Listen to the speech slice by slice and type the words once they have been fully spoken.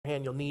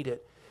hand. You'll need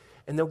it.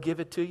 And they'll give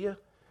it to you.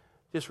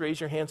 Just raise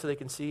your hand so they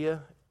can see you,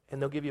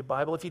 and they'll give you a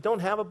Bible. If you don't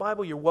have a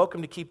Bible, you're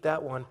welcome to keep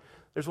that one.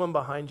 There's one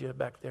behind you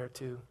back there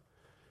too.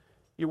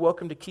 You're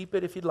welcome to keep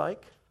it if you'd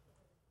like.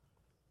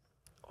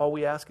 All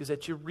we ask is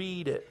that you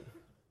read it.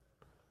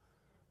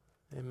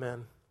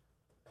 Amen.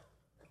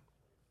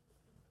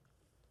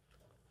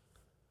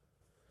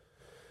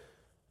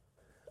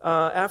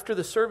 After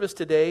the service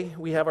today,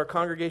 we have our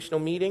congregational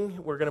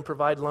meeting. We're going to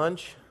provide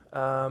lunch.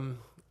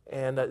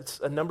 And it's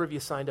a number of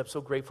you signed up,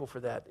 so grateful for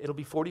that. It'll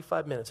be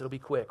 45 minutes. It'll be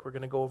quick. We're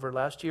going to go over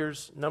last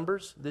year's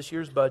numbers, this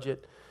year's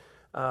budget.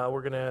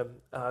 We're going to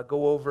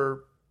go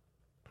over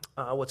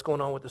what's going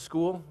on with the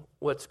school,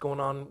 what's going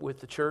on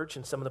with the church,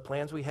 and some of the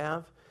plans we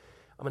have.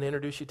 I'm going to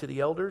introduce you to the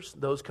elders,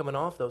 those coming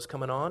off, those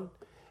coming on,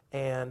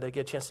 and get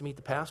a chance to meet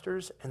the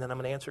pastors, and then I'm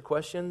going to answer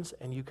questions,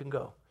 and you can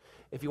go.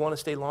 If you want to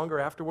stay longer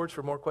afterwards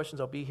for more questions,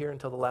 I'll be here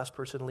until the last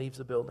person leaves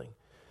the building.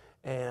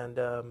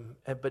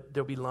 But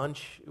there'll be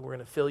lunch. We're going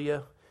to fill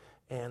you.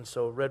 And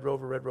so Red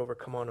Rover,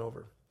 come on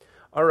over.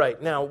 All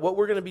right, now what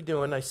we're going to be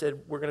doing, I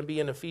said we're going to be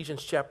in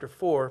Ephesians chapter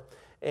 4,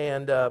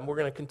 and we're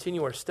going to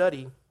continue our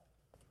study.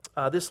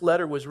 This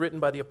letter was written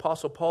by the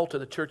Apostle Paul to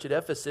the church at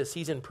Ephesus.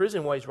 He's in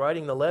prison while he's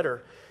writing the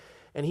letter,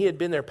 and he had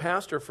been their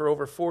pastor for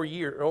over 4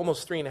 years, or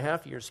almost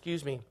 3.5 years,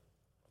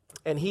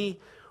 And he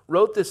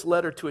wrote this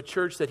letter to a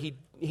church that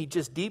he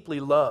just deeply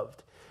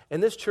loved.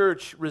 And this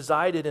church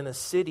resided in a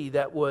city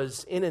that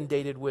was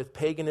inundated with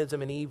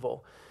paganism and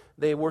evil.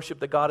 They worshiped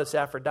the goddess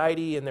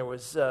Aphrodite, and there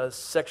was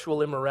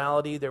sexual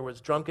immorality, there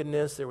was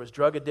drunkenness, there was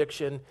drug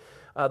addiction.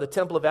 The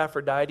temple of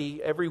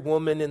Aphrodite, every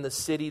woman in the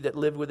city that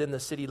lived within the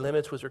city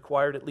limits was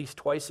required at least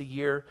twice a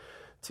year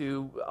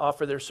to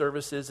offer their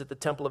services at the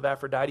temple of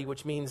Aphrodite,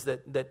 which means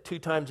that 2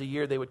 times a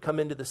year they would come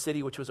into the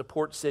city, which was a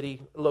port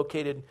city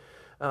located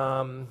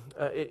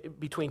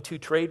between 2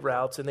 trade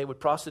routes, and they would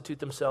prostitute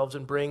themselves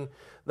and bring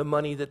the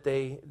money that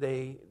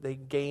they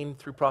gained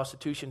through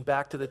prostitution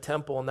back to the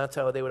temple, and that's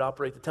how they would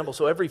operate the temple.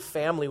 So every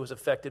family was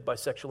affected by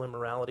sexual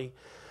immorality.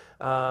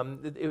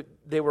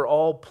 They were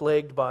all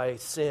plagued by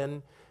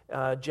sin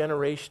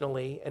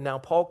generationally, and now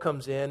Paul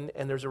comes in,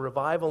 and there's a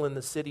revival in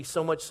the city,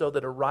 so much so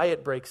that a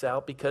riot breaks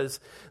out because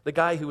the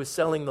guy who was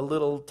selling the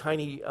little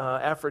tiny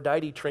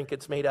Aphrodite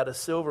trinkets made out of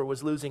silver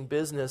was losing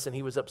business, and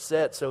he was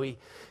upset, so he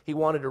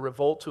wanted a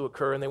revolt to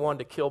occur, and they wanted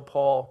to kill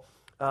Paul.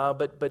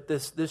 But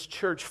this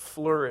church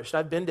flourished.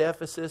 I've been to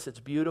Ephesus.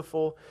 It's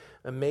beautiful,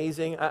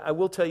 amazing. I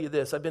will tell you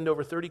this. I've been to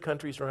over 30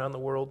 countries around the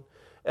world.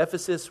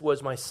 Ephesus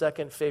was my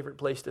second favorite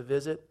place to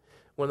visit.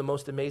 One of the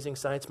most amazing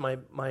sights,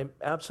 my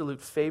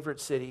absolute favorite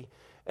city,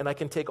 and I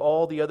can take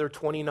all the other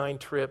 29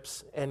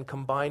 trips and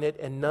combine it,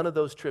 and none of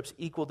those trips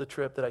equal the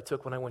trip that I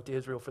took when I went to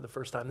Israel for the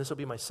first time. This will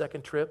be my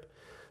second trip.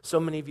 So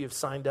many of you have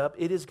signed up.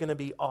 It is going to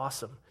be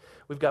awesome.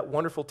 We've got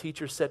wonderful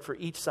teachers set for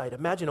each site.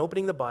 Imagine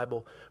opening the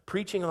Bible,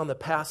 preaching on the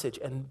passage,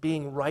 and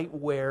being right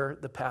where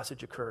the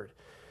passage occurred.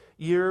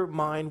 Your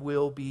mind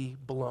will be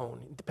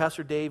blown.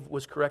 Pastor Dave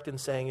was correct in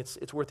saying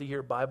it's worth a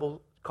year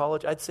Bible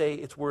college. I'd say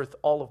it's worth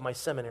all of my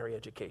seminary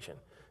education.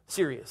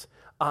 Serious.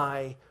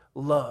 I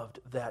loved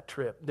that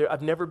trip.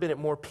 I've never been at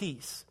more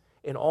peace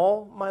in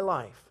all my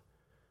life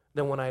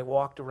than when I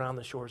walked around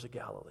the shores of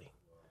Galilee.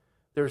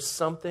 There's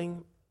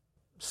something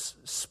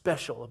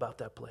special about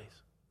that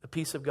place. The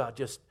peace of God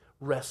just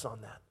rests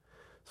on that.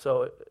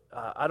 So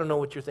I don't know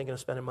what you're thinking of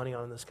spending money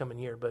on this coming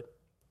year, but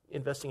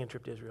investing in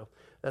trip to Israel.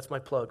 That's my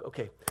plug.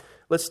 Okay,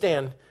 let's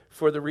stand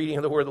for the reading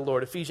of the word of the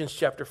Lord. Ephesians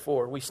chapter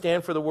 4. We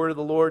stand for the word of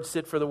the Lord,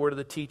 sit for the word of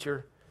the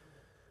teacher.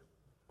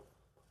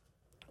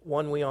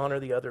 One we honor,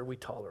 the other we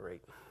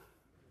tolerate.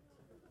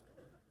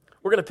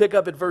 We're going to pick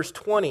up at verse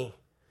 20.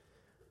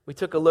 We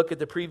took a look at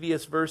the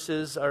previous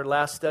verses, our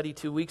last study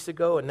 2 weeks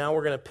ago, and now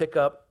we're going to pick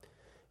up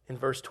in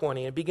verse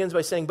 20. It begins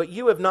by saying, "But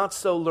you have not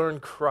so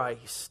learned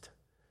Christ,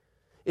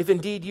 if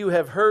indeed you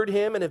have heard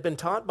him and have been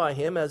taught by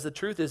him, as the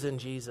truth is in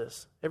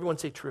Jesus." Everyone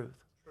say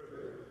truth.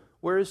 Truth.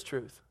 Where is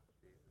truth?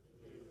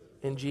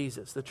 In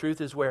Jesus. The truth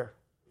is where?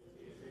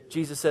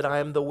 Jesus said, "I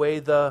am the way,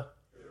 the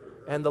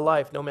and the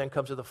life. No man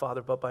comes to the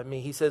Father but by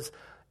me." He says,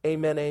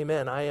 amen,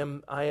 amen. I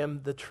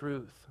am the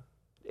truth.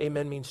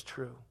 Amen means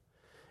true.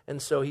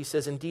 And so he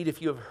says, indeed,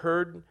 if you have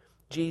heard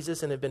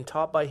Jesus and have been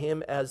taught by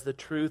him as the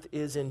truth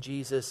is in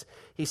Jesus,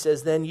 he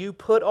says, then you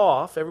put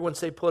off, everyone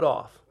say put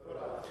off,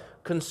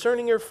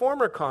 concerning your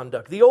former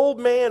conduct, the old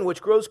man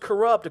which grows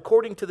corrupt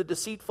according to the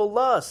deceitful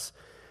lusts,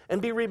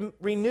 and be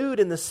renewed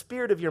in the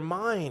spirit of your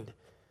mind,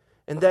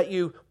 and that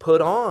you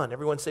put on,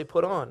 everyone say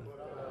put on.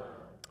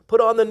 Put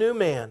on the new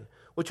man,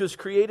 which was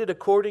created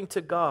according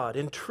to God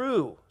in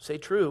true, say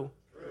true,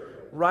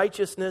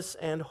 righteousness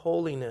and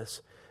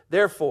holiness.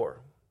 Therefore,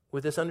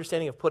 with this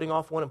understanding of putting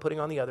off one and putting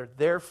on the other,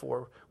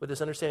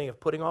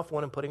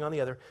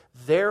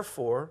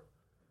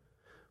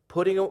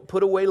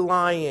 put away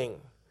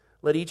lying.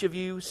 Let each of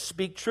you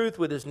speak truth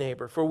with his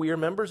neighbor, for we are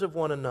members of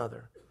one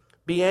another.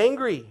 Be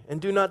angry and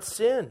do not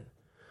sin.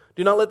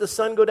 Do not let the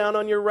sun go down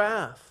on your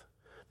wrath,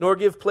 nor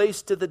give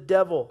place to the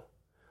devil.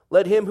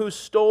 Let him who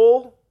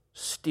stole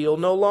steal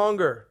no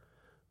longer,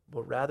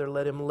 but rather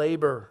let him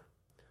labor,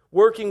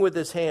 working with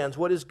his hands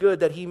what is good,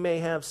 that he may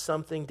have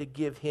something to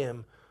give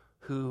him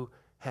who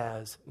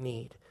has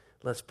need.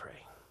 Let's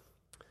pray.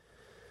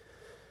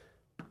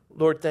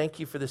 Lord, thank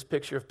you for this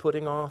picture of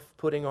putting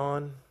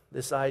on,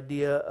 this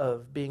idea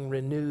of being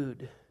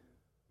renewed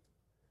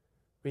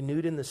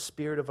in the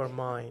spirit of our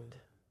mind.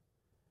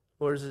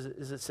 Lord,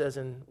 as it says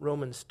in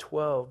Romans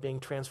 12, being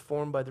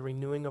transformed by the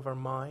renewing of our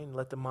mind,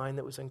 let the mind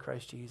that was in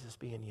Christ Jesus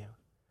be in you.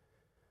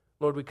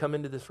 Lord, we come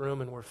into this room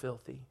and we're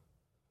filthy.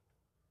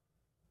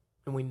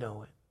 And we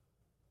know it.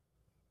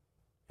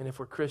 And if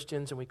we're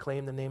Christians and we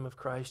claim the name of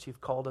Christ,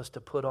 you've called us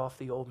to put off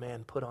the old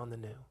man, put on the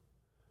new.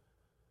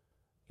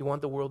 You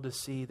want the world to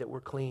see that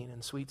we're clean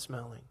and sweet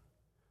smelling,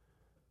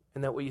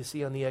 and that what you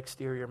see on the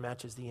exterior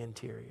matches the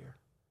interior.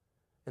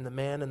 And the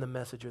man and the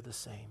message are the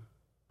same.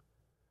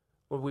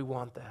 Lord, we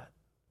want that.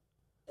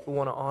 We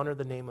want to honor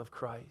the name of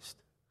Christ.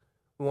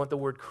 We want the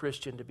word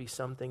Christian to be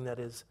something that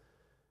is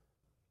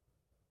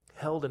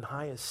held in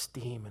high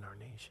esteem in our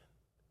nation.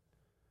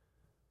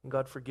 And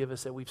God, forgive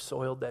us that we've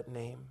soiled that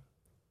name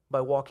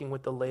by walking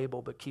with the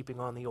label but keeping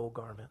on the old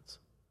garments.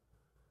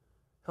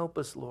 Help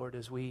us, Lord,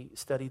 as we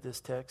study this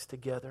text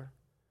together.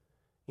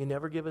 You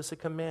never give us a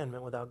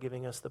commandment without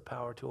giving us the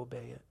power to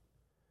obey it.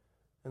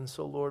 And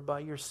so, Lord, by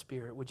your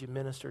Spirit, would you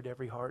minister to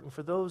every heart? And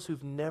for those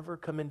who've never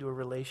come into a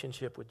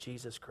relationship with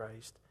Jesus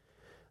Christ,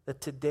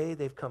 that today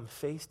they've come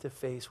face to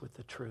face with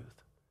the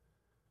truth.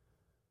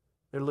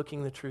 They're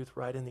looking the truth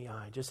right in the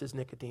eye, just as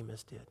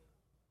Nicodemus did.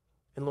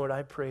 And Lord,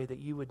 I pray that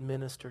you would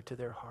minister to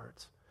their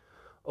hearts.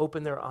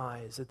 Open their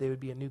eyes, that they would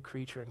be a new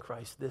creature in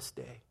Christ this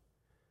day,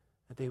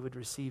 that they would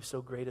receive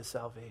so great a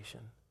salvation.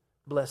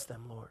 Bless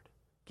them, Lord.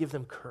 Give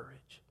them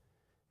courage.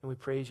 And we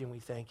praise you and we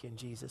thank you in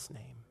Jesus'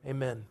 name.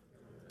 Amen.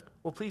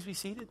 Well, please be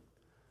seated.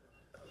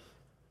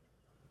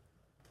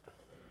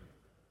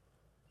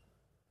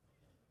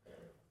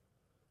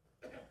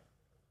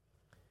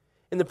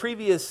 In the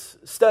previous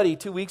study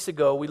 2 weeks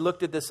ago, we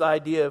looked at this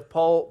idea of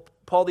Paul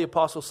the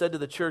Apostle said to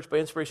the church by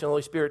inspiration of the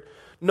Holy Spirit,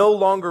 no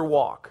longer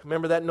walk.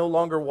 Remember that, no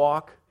longer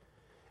walk?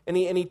 And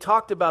he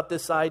talked about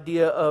this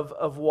idea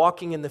of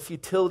walking in the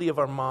futility of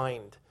our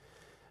mind.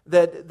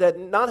 That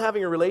not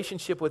having a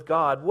relationship with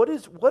God,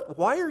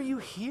 why are you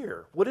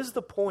here? What is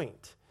the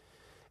point?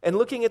 And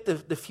looking at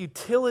the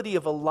futility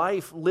of a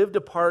life lived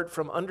apart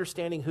from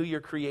understanding who your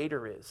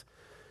Creator is.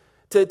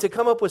 To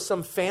come up with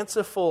some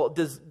fanciful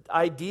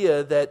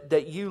idea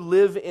that you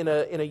live in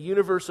a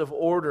universe of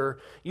order,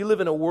 you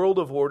live in a world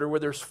of order where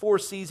there's 4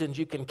 seasons,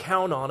 you can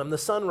count on them. The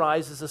sun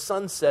rises, the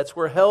sun sets.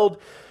 We're held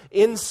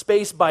in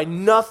space by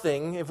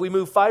nothing. If we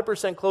move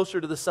 5%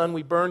 closer to the sun,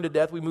 we burn to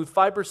death. We move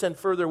 5%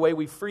 further away,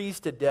 we freeze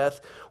to death.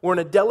 We're in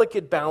a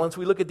delicate balance.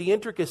 We look at the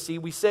intricacy.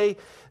 We say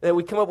that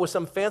we come up with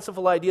some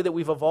fanciful idea that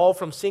we've evolved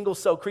from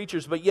single-cell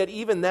creatures, but yet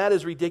even that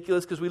is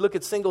ridiculous because we look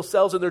at single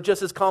cells and they're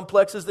just as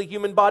complex as the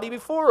human body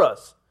before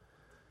us.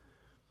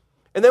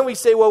 And then we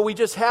say, well, we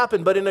just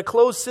happen, but in a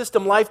closed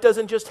system, life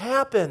doesn't just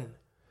happen.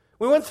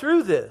 We went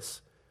through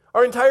this.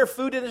 Our entire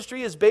food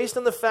industry is based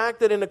on the fact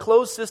that in a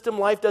closed system,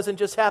 life doesn't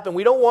just happen.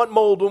 We don't want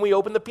mold when we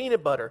open the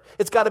peanut butter.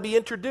 It's got to be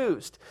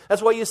introduced.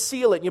 That's why you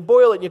seal it, and you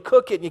boil it, and you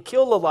cook it, and you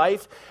kill the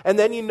life, and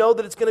then you know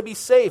that it's going to be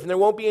safe, and there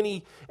won't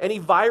be any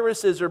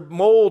viruses or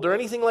mold or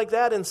anything like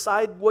that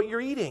inside what you're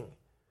eating.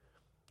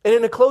 And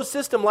in a closed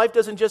system, life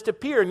doesn't just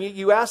appear. And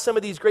you ask some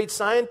of these great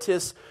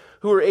scientists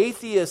who are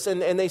atheists,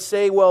 and they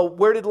say, well,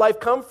 where did life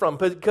come from?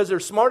 Because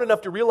they're smart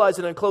enough to realize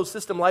that in a closed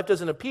system, life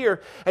doesn't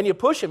appear, and you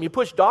push him. You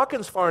push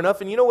Dawkins far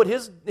enough, and you know what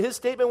his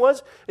statement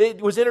was?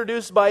 It was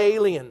introduced by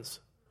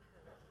aliens.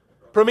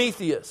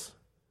 Prometheus.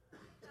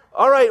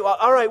 All right,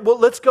 well,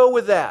 let's go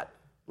with that.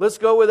 Let's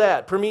go with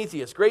that.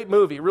 Prometheus, great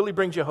movie, it really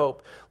brings you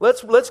hope.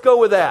 Let's go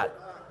with that.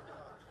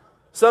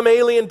 Some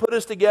alien put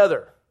us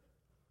together.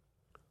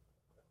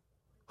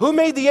 Who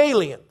made the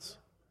aliens?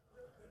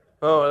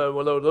 Oh,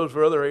 well, those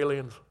were other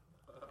aliens.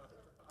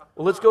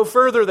 Well, let's go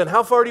further then.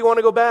 How far do you want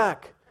to go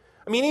back?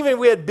 I mean, even if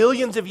we had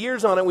billions of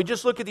years on it, we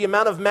just look at the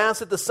amount of mass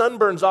that the sun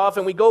burns off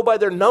and we go by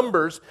their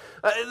numbers,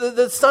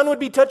 the sun would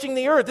be touching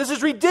the earth. This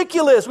is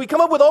ridiculous. We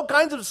come up with all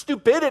kinds of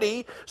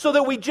stupidity so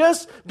that we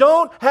just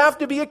don't have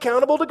to be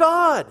accountable to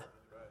God.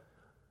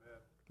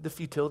 The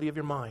futility of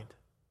your mind.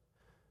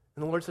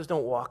 And the Lord says,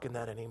 don't walk in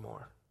that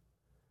anymore.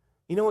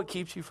 You know what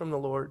keeps you from the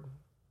Lord?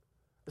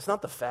 It's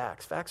not the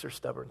facts. Facts are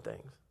stubborn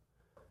things.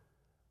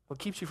 What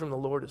keeps you from the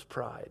Lord is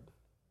pride.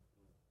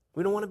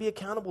 We don't want to be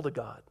accountable to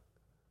God.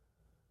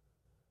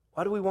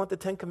 Why do we want the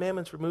 10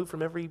 Commandments removed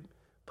from every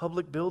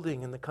public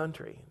building in the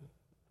country?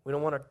 We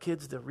don't want our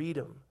kids to read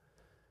them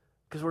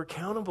because we're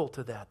accountable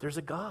to that. There's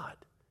a God.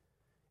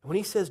 And when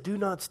he says do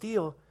not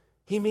steal,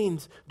 he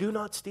means do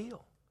not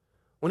steal.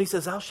 When he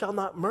says thou shalt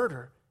not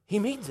murder, he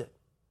means it.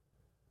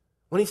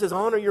 When he says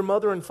honor your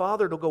mother and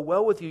father, it'll go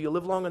well with you, you'll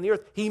live long on the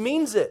earth, he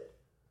means it.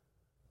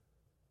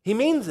 He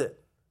means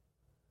it.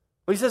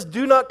 When he says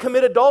do not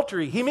commit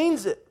adultery, he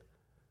means it.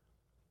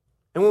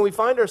 And when we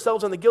find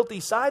ourselves on the guilty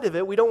side of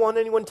it, we don't want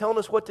anyone telling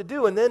us what to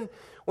do. And then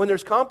when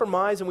there's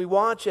compromise and we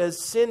watch as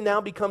sin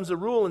now becomes the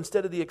rule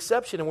instead of the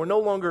exception, and we're no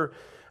longer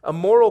a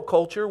moral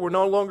culture. We're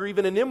no longer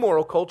even an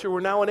immoral culture.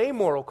 We're now an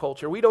amoral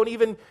culture. We don't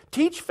even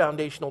teach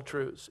foundational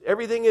truths.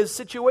 Everything is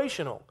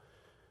situational.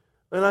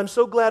 And I'm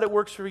so glad it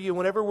works for you.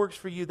 Whatever works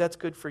for you, that's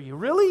good for you.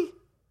 Really?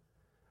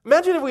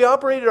 Imagine if we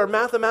operated our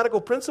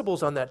mathematical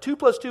principles on that. 2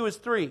 plus 2 is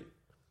 3.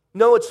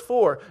 No, it's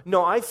 4.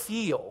 No, I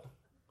feel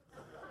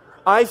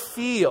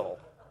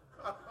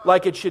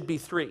like it should be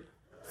 3.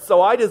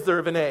 So I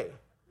deserve an A.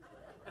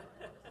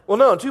 Well,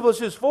 no, 2 plus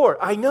 2 is 4.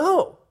 I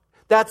know.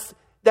 That's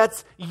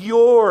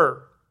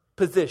your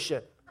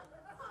position.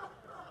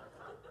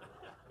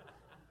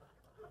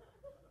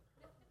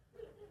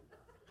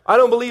 I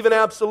don't believe in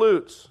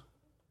absolutes.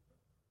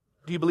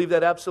 Do you believe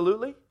that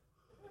absolutely?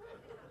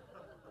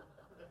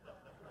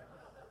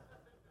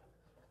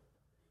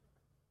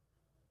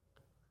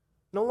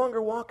 No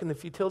longer walk in the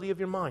futility of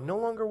your mind. No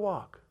longer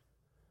walk.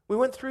 We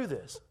went through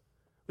this.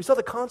 We saw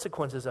the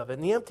consequences of it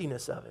and the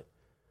emptiness of it.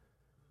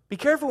 Be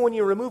careful when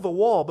you remove a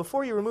wall.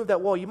 Before you remove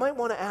that wall, you might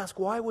want to ask,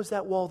 why was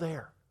that wall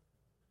there?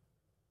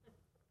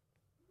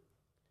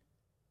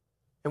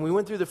 And we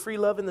went through the free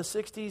love in the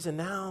 60s, and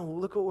now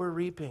look what we're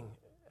reaping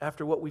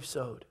after what we've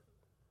sowed.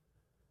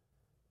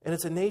 And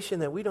it's a nation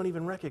that we don't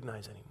even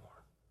recognize anymore.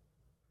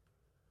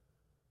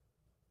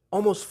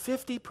 Almost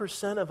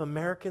 50% of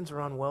Americans are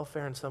on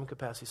welfare in some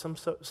capacity,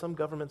 some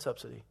government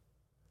subsidy.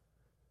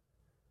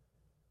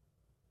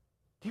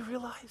 Do you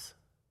realize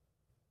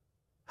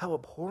how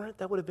abhorrent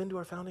that would have been to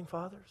our founding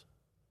fathers?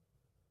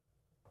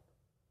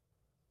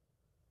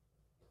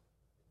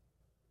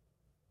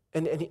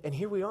 And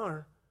here we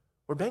are,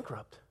 we're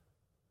bankrupt.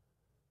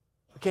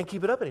 We can't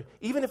keep it up anymore.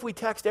 Even if we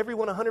taxed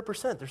everyone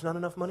 100%, there's not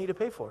enough money to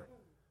pay for it.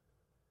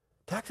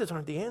 Taxes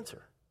aren't the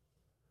answer.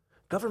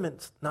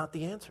 Government's not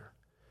the answer.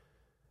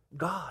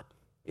 God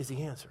is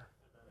the answer.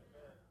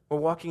 We're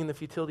walking in the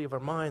futility of our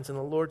minds, and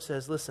the Lord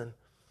says, listen,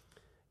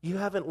 you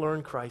haven't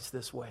learned Christ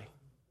this way.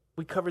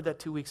 We covered that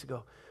 2 weeks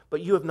ago.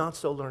 But you have not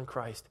so learned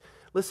Christ.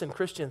 Listen,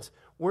 Christians,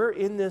 we're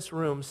in this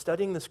room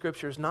studying the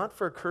Scriptures not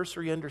for a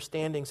cursory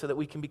understanding so that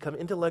we can become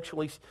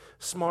intellectually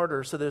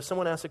smarter, so that if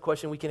someone asks a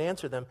question, we can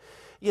answer them.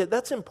 Yeah,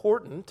 that's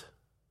important. The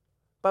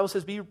Bible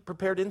says, be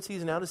prepared in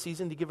season, out of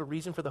season, to give a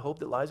reason for the hope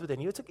that lies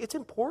within you. It's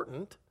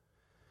important.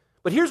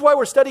 But here's why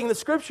we're studying the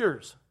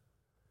Scriptures.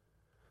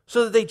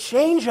 So that they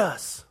change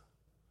us.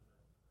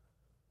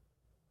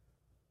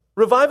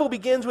 Revival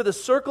begins with a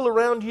circle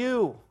around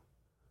you.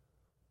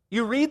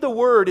 You read the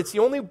Word. It's the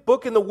only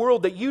book in the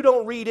world that you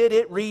don't read it,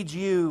 it reads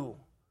you.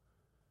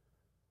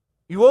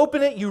 You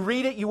open it, you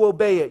read it, you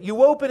obey it.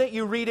 You open it,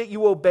 you read it,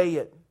 you obey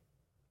it.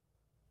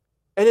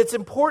 And it's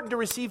important to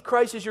receive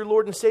Christ as your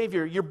Lord and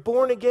Savior. You're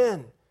born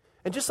again.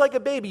 And just like a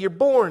baby, you're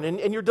born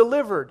and you're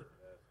delivered.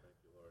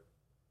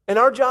 And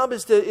our job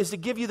is to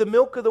give you the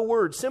milk of the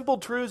Word, simple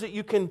truths that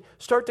you can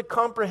start to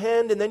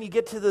comprehend, and then you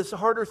get to the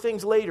harder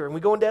things later. And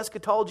we go into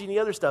eschatology and the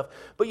other stuff.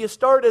 But you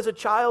start as a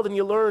child and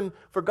you learn,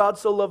 for God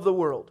so loved the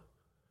world.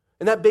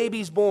 And that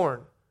baby's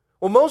born.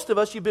 Well, most of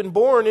us, you've been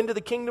born into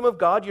the kingdom of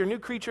God. You're a new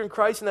creature in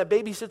Christ, and that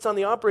baby sits on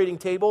the operating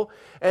table,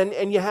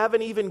 and you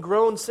haven't even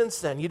grown since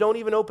then. You don't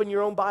even open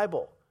your own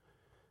Bible.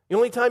 The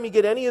only time you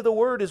get any of the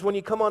Word is when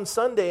you come on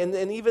Sunday,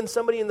 and even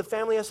somebody in the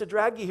family has to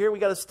drag you here. We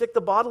got to stick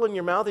the bottle in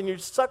your mouth, and you're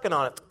sucking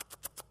on it.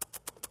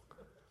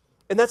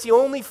 And that's the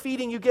only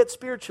feeding you get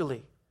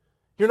spiritually.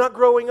 You're not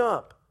growing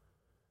up.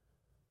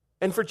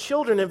 And for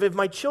children, if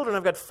my children,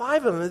 I've got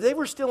 5 of them, if they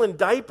were still in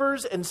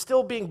diapers and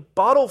still being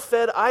bottle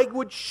fed, I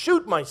would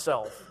shoot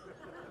myself.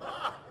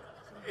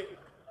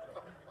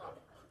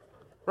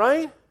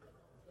 Right?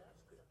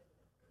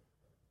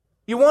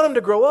 You want them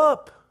to grow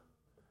up.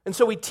 And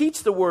so we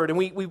teach the Word, and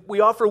we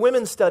offer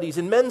women's studies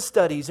and men's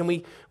studies, and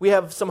we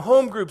have some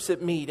home groups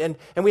that meet, and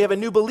we have a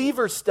new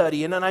believer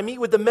study, and then I meet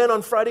with the men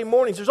on Friday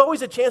mornings. There's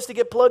always a chance to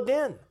get plugged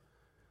in.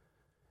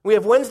 We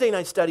have Wednesday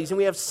night studies, and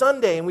we have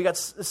Sunday, and we got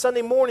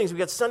Sunday mornings, we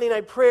got Sunday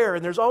night prayer,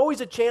 and there's always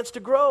a chance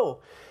to grow.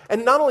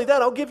 And not only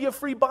that, I'll give you a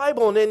free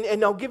Bible,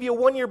 and I'll give you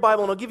a 1-year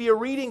Bible, and I'll give you a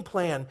reading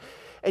plan.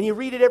 And you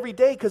read it every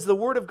day, because the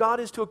Word of God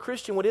is to a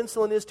Christian what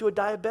insulin is to a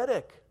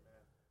diabetic.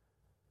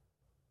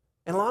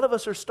 And a lot of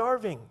us are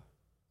starving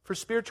for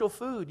spiritual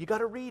food. You got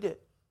to read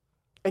it.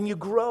 And you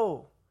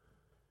grow.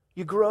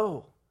 You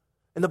grow.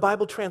 And the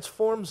Bible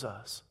transforms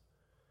us.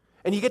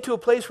 And you get to a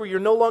place where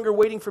you're no longer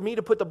waiting for me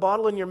to put the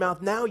bottle in your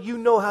mouth. Now you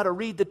know how to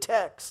read the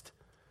text.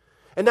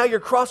 And now you're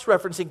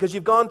cross-referencing because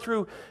you've gone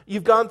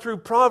through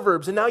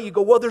Proverbs, and now you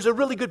go, well, there's a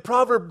really good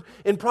proverb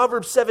in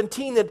Proverbs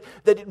 17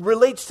 that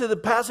relates to the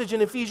passage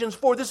in Ephesians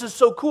 4. This is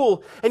so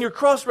cool. And you're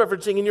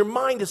cross-referencing, and your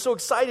mind is so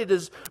excited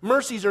as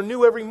mercies are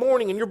new every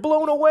morning, and you're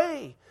blown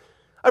away.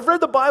 I've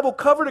read the Bible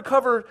cover to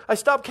cover. I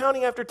stopped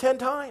counting after 10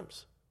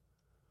 times.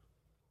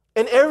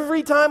 And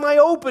every time I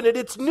open it,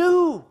 it's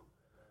new.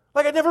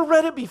 Like I never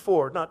read it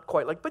before. Not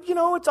quite like, but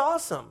it's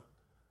awesome.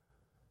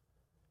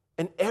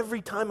 And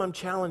every time I'm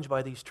challenged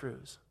by these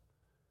truths.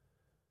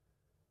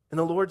 And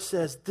the Lord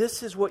says,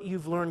 this is what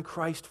you've learned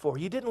Christ for.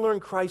 You didn't learn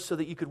Christ so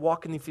that you could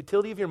walk in the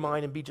futility of your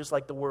mind and be just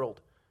like the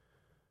world.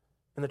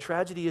 And the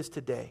tragedy is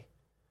today,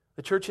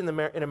 the church in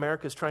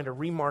America is trying to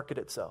remarket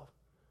itself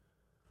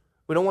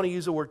We don't want to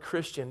use the word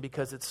Christian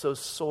because it's so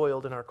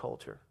soiled in our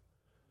culture.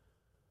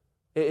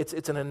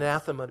 It's an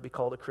anathema to be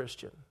called a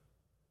Christian.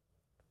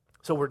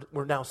 So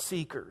we're now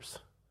seekers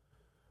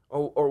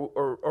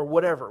or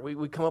whatever.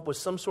 We come up with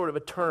some sort of a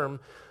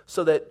term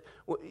so that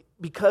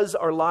because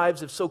our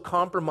lives have so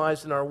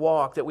compromised in our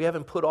walk that we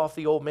haven't put off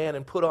the old man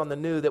and put on the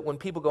new, that when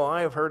people go,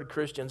 I have heard of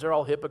Christians, they're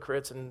all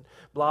hypocrites and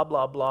blah,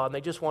 blah, blah, and they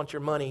just want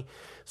your money.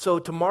 So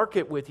to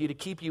market with you, to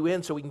keep you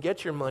in so we can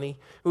get your money,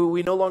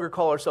 we no longer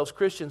call ourselves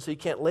Christians, so you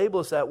can't label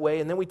us that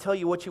way, and then we tell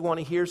you what you want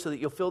to hear so that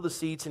you'll fill the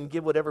seats and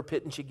give whatever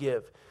pittance you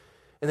give.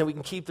 And then we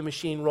can keep the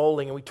machine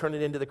rolling and we turn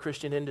it into the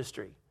Christian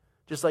industry.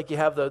 Just like you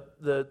have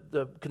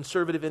the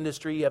conservative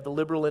industry, you have the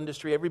liberal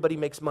industry, everybody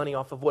makes money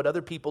off of what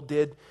other people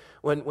did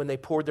when they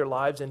poured their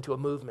lives into a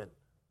movement.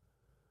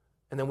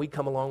 And then we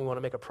come along and want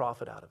to make a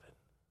profit out of it.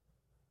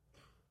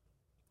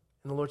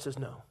 And the Lord says,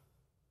 no,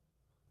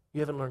 you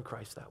haven't learned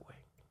Christ that way.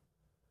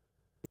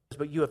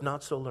 But you have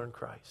not so learned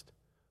Christ.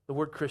 The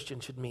word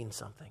Christian should mean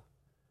something.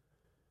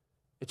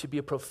 It should be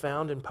a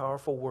profound and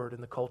powerful word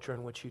in the culture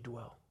in which you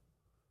dwell.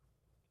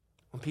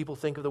 When people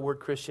think of the word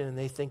Christian and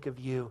they think of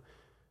you,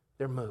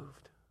 they're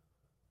moved.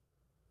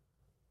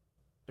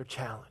 They're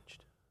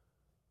challenged.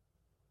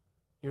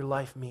 Your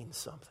life means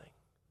something.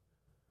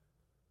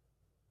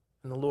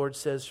 And the Lord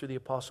says through the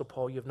Apostle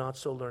Paul, you have not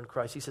so learned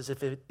Christ. He says,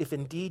 if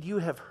indeed you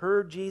have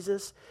heard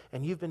Jesus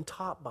and you've been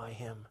taught by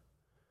him.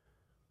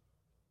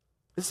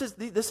 This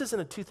isn't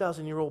a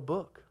 2,000-year-old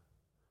book.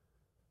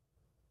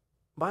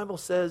 The Bible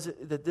says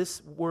that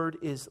this word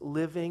is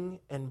living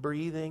and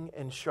breathing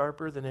and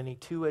sharper than any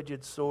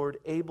two-edged sword,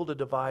 able to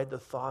divide the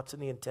thoughts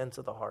and the intents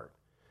of the heart.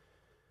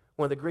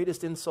 One of the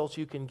greatest insults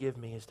you can give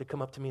me is to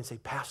come up to me and say,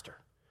 Pastor,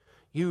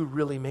 you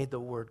really made the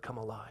word come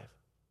alive.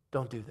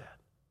 Don't do that.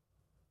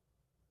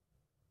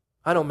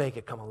 I don't make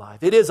it come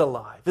alive. It is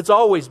alive. It's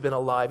always been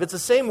alive. It's the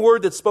same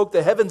word that spoke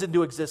the heavens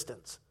into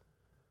existence.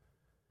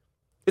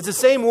 It's the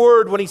same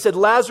word when he said,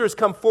 Lazarus,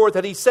 come forth.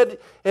 Had he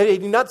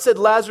not said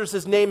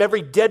Lazarus' name,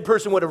 every dead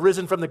person would have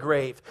risen from the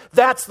grave.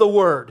 That's the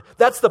word.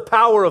 That's the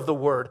power of the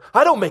word.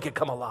 I don't make it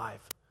come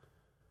alive.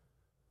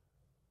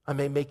 I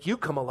may make you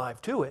come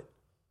alive to it.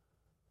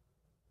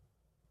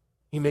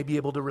 You may be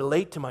able to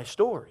relate to my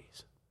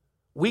stories.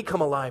 We come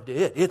alive to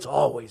it. It's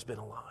always been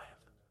alive.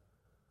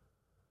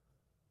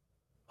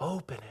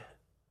 Open it.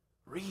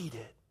 Read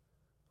it.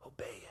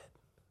 Obey it.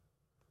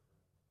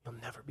 You'll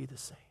never be the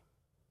same.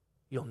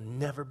 You'll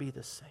never be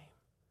the same.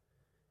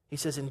 He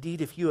says,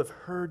 indeed, if you have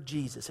heard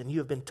Jesus and you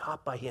have been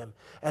taught by him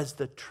as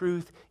the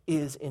truth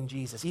is in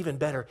Jesus, even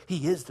better,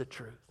 he is the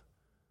truth.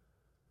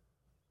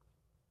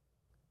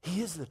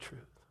 He is the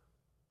truth.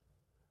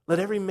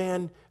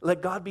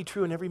 Let God be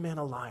true and every man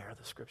a liar,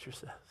 the scripture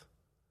says.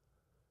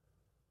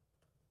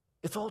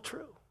 It's all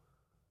true.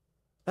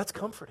 That's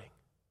comforting.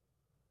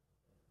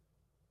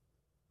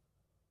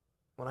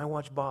 When I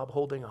watch Bob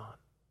holding on,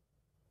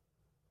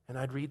 and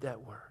I'd read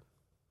that word,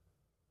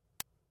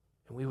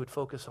 and we would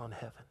focus on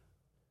heaven,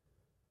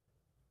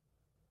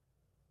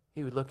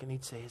 he would look and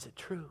he'd say, is it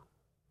true?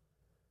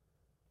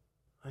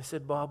 I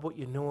said, Bob, what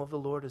you know of the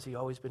Lord, has he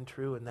always been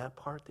true in that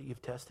part that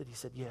you've tested? He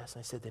said, yes. And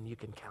I said, then you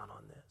can count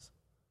on this.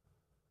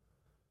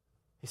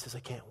 He says,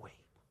 I can't wait.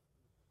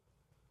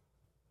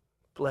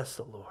 Bless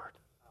the Lord.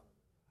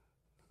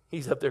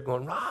 He's up there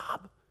going,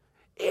 Rob,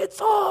 it's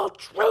all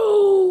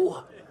true.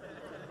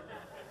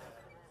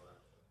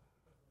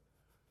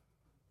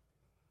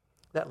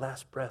 That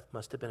last breath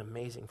must have been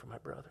amazing for my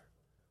brother.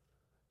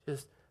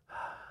 Just,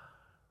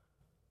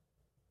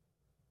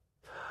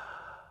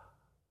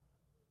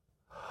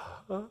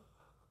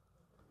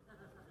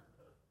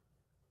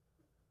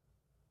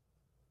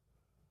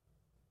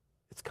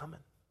 it's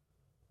coming.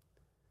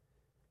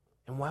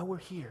 And while we're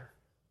here,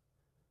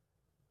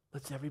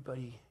 let's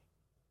everybody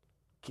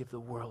give the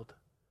world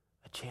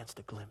a chance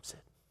to glimpse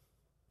it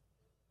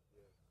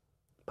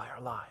by our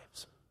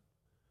lives.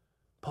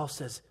 Paul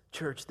says,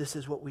 church, this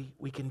is what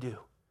we can do.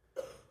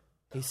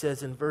 He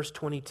says in verse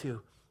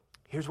 22,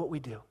 here's what we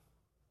do.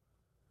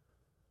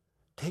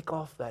 Take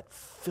off that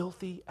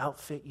filthy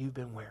outfit you've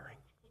been wearing.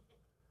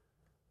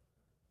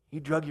 You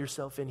drug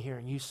yourself in here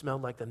and you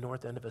smelled like the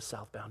north end of a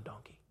southbound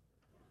donkey.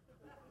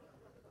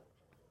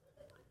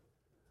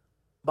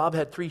 Bob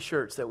had 3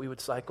 shirts that we would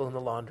cycle in the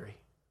laundry.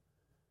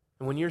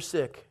 And when you're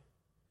sick,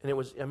 and it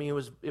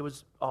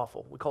was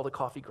awful. We called it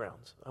coffee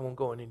grounds. I won't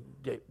go into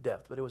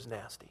depth, but it was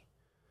nasty.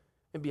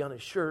 It'd be on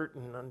his shirt,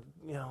 and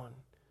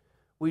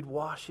we'd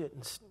wash it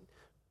and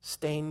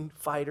stain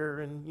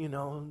fighter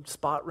and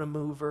spot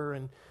remover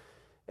and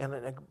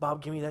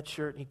Bob, give me that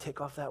shirt, and he'd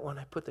take off that one.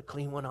 I put the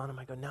clean one on him.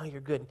 I go, now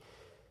you're good.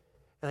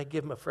 And I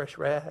give him a fresh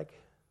rag.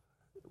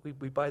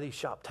 We buy these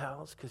shop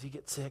towels because he'd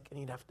get sick, and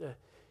he'd have to.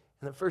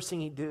 And the first thing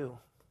he'd do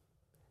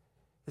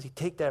is he'd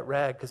take that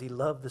rag because he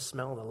loved the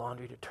smell of the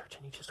laundry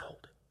detergent. He'd just hold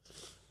it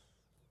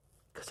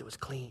because it was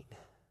clean.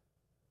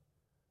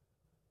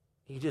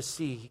 You just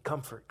see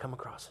comfort come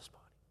across his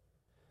body.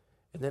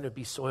 And then it'd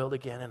be soiled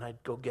again, and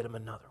I'd go get him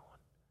another one.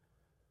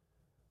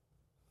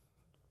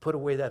 Put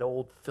away that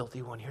old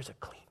filthy one. Here's a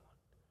clean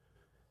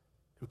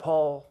one. And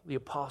Paul, the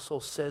apostle,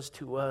 says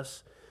to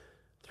us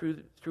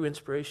through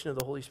inspiration of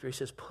the Holy Spirit, he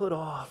says, put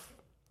off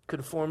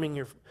concerning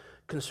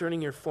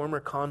your former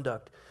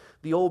conduct,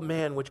 the old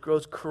man which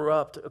grows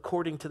corrupt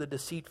according to the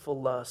deceitful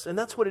lust. And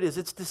that's what it is.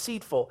 It's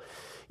deceitful.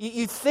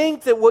 You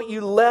think that what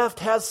you left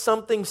has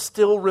something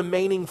still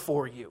remaining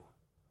for you.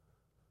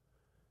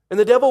 And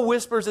the devil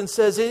whispers and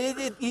says,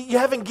 you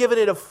haven't given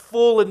it a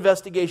full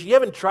investigation. You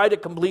haven't tried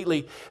it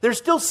completely. There's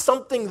still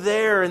something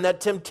there in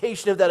that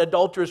temptation of that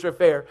adulterous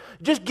affair.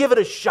 Just give it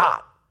a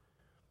shot.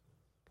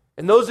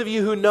 And those of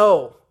you who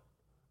know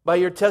by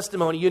your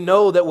testimony, you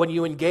know that when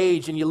you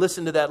engage and you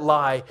listen to that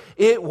lie,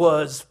 it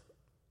was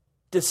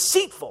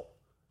deceitful.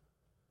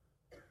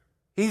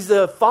 He's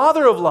the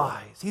father of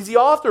lies. He's the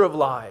author of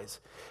lies.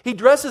 He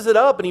dresses it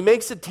up and he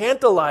makes it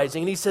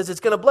tantalizing and he says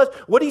it's going to bless.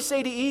 What did he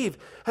say to Eve?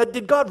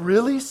 Did God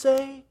really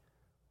say?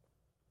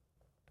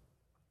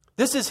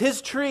 This is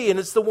his tree and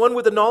it's the one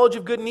with the knowledge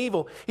of good and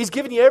evil. He's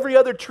given you every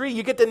other tree.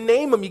 You get to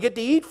name them. You get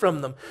to eat from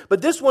them.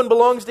 But this one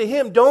belongs to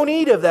him. Don't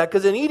eat of that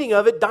because in eating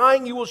of it,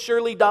 dying you will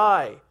surely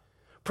die.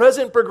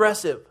 Present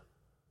progressive.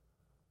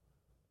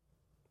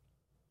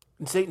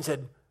 And Satan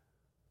said,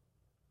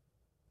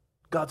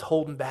 God's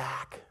holding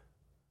back.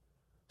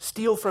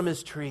 Steal from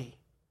his tree.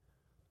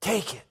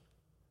 Take it.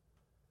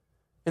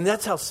 And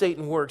that's how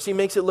Satan works. He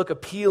makes it look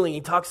appealing.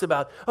 He talks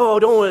about,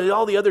 don't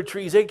all the other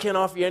trees, they can't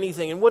offer you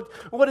anything. And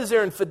what is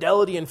there in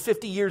fidelity in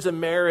 50 years of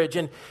marriage?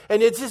 And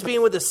it's just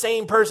being with the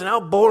same person. How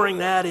boring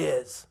that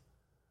is.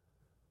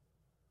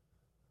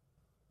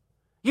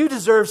 You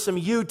deserve some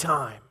you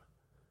time.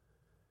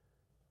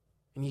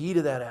 And you eat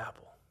of that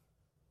apple.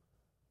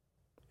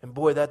 And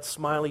boy, that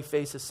smiley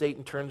face of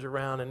Satan turns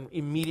around and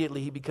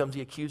immediately he becomes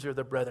the accuser of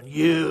the brethren.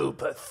 You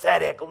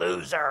pathetic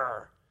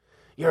loser.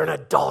 You're an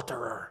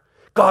adulterer.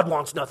 God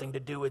wants nothing to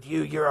do with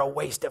you. You're a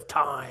waste of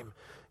time.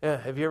 Yeah,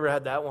 have you ever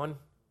had that one?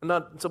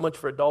 Not so much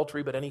for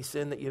adultery, but any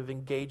sin that you've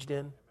engaged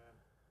in.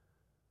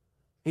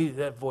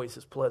 That voice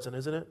is pleasant,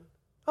 isn't it?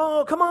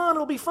 Oh, come on,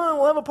 it'll be fun.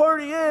 We'll have a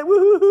party. Yeah,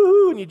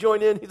 woo-hoo-hoo. And you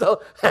join in. He's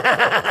all,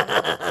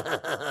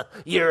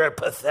 you're a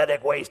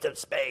pathetic waste of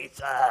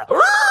space.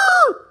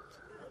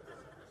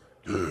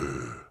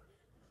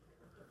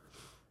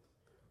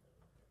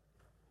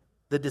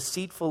 The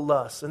deceitful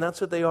lusts, and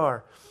that's what they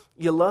are.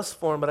 You lust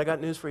for them, but I got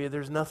news for you.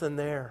 There's nothing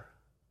there.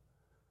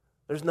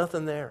 There's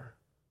nothing there.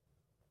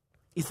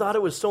 You thought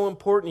it was so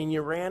important and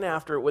you ran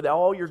after it with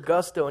all your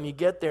gusto and you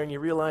get there and you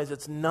realize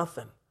it's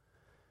nothing.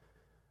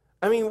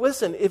 I mean,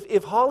 listen,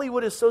 if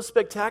Hollywood is so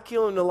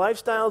spectacular in the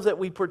lifestyles that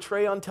we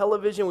portray on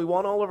television, we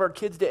want all of our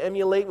kids to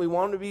emulate, we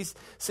want them to be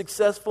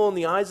successful in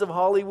the eyes of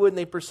Hollywood and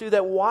they pursue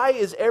that, why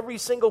is every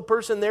single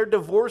person there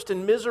divorced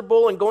and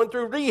miserable and going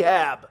through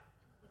rehab?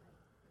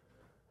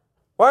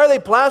 Why are they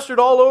plastered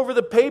all over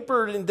the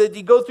paper and did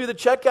you go through the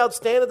checkout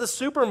stand at the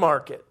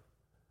supermarket?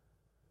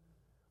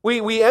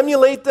 We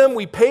emulate them.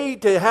 We pay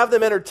to have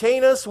them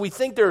entertain us. We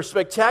think they're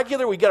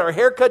spectacular. We get our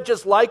hair cut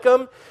just like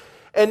them.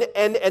 And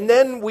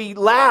then we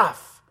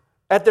laugh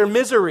at their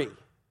misery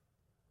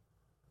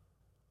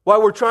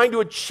while we're trying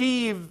to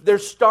achieve their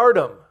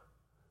stardom.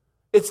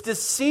 It's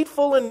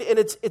deceitful and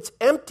it's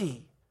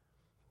empty.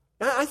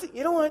 I think,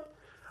 you know what?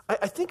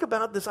 I think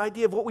about this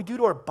idea of what we do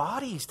to our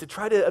bodies to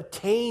try to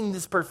obtain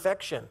this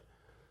perfection.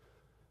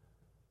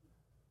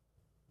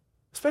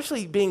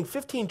 Especially being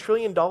 $15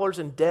 trillion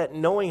in debt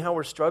and knowing how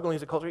we're struggling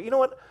as a culture. You know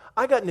what?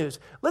 I got news.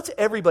 Let's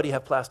everybody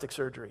have plastic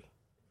surgery.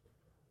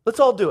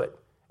 Let's all do it.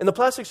 And the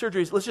plastic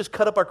surgeries, let's just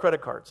cut up our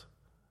credit cards.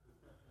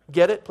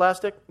 Get it?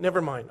 Plastic? Never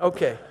mind.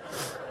 Okay.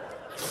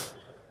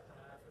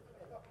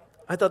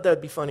 I thought that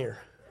would be funnier.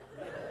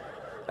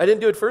 I didn't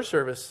do it first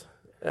service.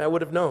 I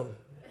would have known.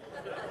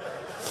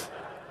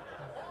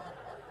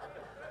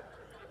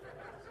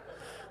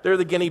 They're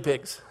the guinea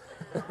pigs.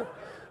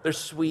 They're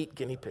sweet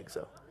guinea pigs,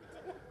 though.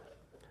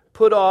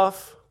 Put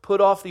off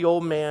the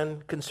old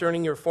man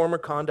concerning your former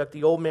conduct,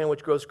 the old man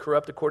which grows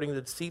corrupt according to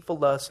the deceitful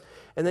lusts.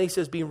 And then he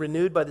says, be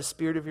renewed by the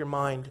spirit of your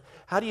mind.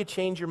 How do you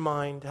change your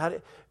mind?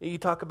 You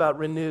talk about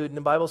renewed, and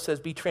the Bible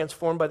says, be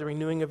transformed by the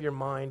renewing of your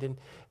mind.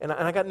 And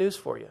I got news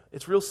for you.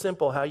 It's real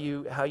simple how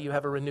you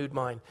have a renewed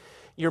mind.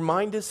 Your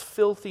mind is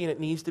filthy and it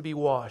needs to be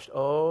washed.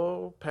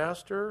 Oh,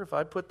 Pastor, if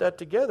I put that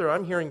together,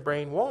 I'm hearing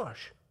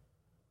brainwash.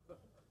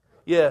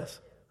 Yes.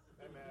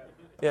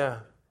 Yeah.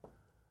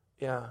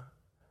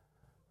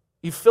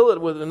 You fill it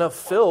with enough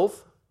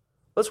filth.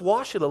 Let's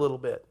wash it a little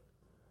bit.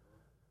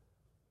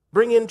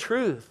 Bring in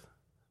truth.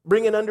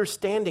 Bring in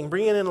understanding.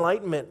 Bring in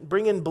enlightenment.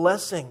 Bring in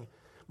blessing.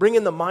 Bring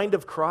in the mind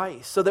of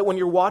Christ so that when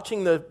you're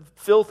watching the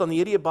filth on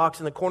the idiot box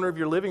in the corner of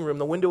your living room,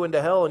 the window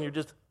into hell, and you're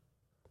just,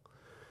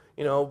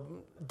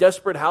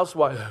 desperate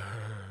housewife.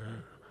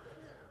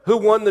 Who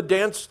won the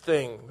dance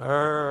thing?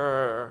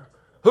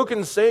 Who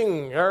can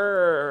sing?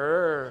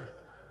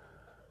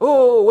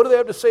 Oh, what do they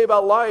have to say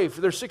about life?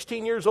 They're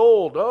 16 years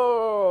old.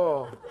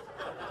 Oh.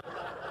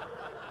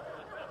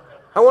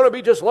 I want to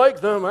be just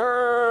like them.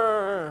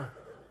 And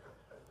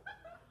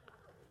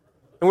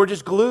we're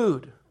just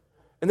glued.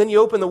 And then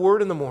you open the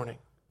Word in the morning.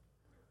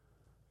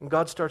 And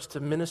God starts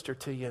to minister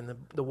to you, and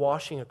the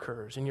washing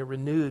occurs, and you're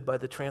renewed by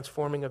the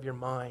transforming of your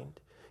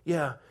mind.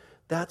 Yeah,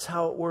 that's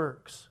how it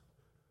works.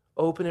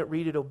 Open it,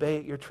 read it, obey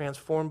it. You're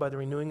transformed by the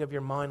renewing of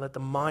your mind. Let the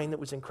mind that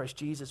was in Christ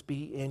Jesus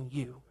be in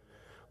you.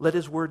 Let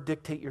His Word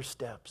dictate your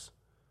steps.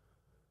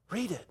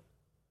 Read it.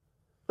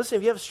 Listen,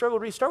 if you have a struggle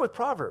to read, start with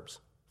Proverbs.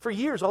 For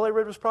years, all I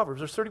read was Proverbs.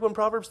 There's 31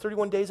 Proverbs,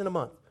 31 days in a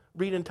month.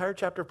 Read an entire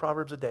chapter of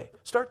Proverbs a day.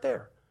 Start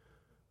there.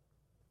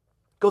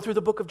 Go through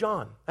the book of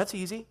John. That's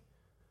easy.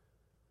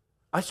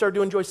 I started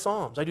to enjoy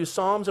Psalms. I do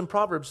Psalms and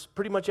Proverbs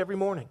pretty much every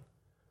morning.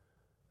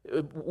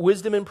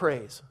 Wisdom and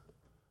praise.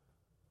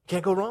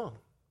 Can't go wrong.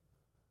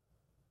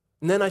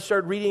 And then I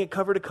started reading it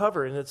cover to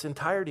cover in its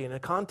entirety, in a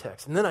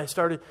context. And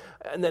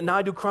then now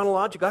I do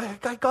chronological.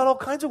 I got all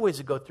kinds of ways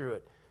to go through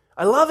it.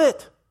 I love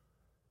it.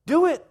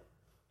 Do it.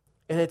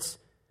 And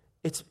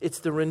it's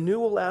the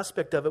renewal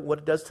aspect of it, what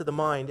it does to the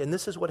mind. And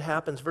this is what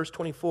happens, verse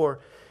 24.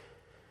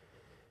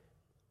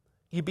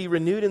 You be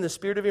renewed in the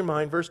spirit of your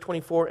mind, verse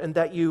 24, and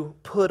that you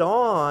put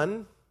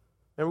on,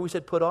 remember we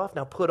said put off?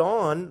 Now put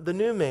on the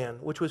new man,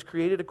 which was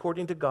created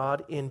according to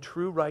God in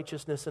true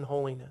righteousness and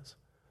holiness.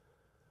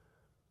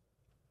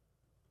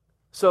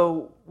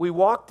 So we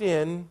walked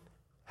in,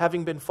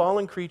 having been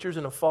fallen creatures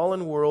in a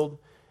fallen world,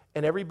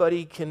 and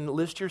everybody can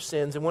list your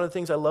sins. And one of the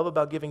things I love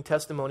about giving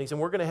testimonies, and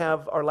we're going to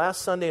have our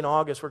last Sunday in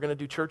August, we're going to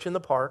do church in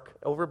the park,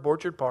 over at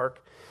Borchard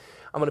Park.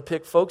 I'm going to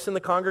pick folks in the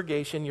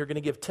congregation. You're going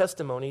to give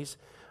testimonies,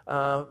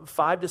 5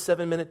 to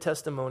 7 minute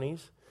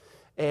testimonies.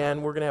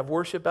 And we're going to have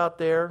worship out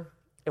there,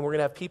 and we're going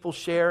to have people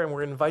share, and we're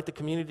going to invite the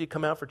community to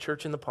come out for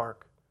church in the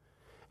park.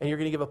 And you're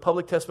going to give a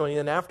public testimony.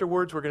 And then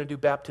afterwards, we're going to do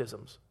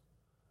baptisms.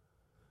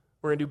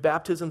 We're going to do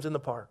baptisms in the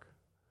park.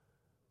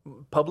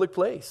 Public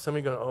place.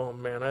 Somebody going, oh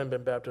man, I haven't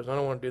been baptized. I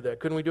don't want to do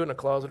that. Couldn't we do it in a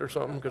closet or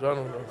something? Because I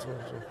don't know.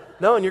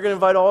 No, and you're going to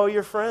invite all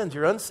your friends,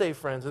 your unsaved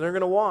friends, and they're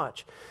going to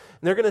watch.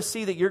 And they're going to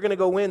see that you're going to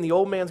go in, the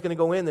old man's going to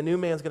go in, the new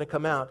man's going to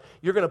come out.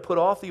 You're going to put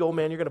off the old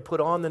man, you're going to put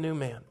on the new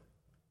man.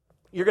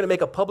 You're going to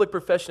make a public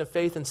profession of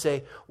faith and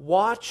say,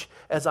 watch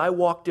as I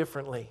walk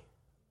differently.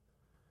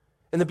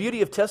 And the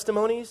beauty of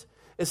testimonies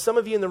is some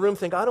of you in the room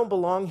think, I don't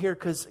belong here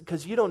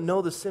because you don't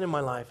know the sin in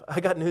my life.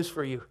 I got news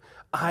for you.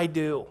 I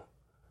do.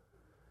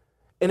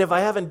 And if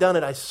I haven't done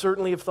it, I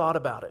certainly have thought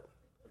about it.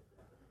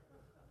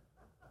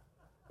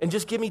 And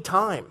just give me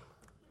time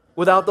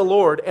without the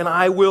Lord, and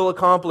I will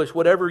accomplish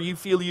whatever you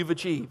feel you've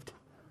achieved.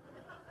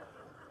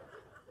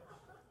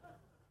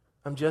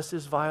 I'm just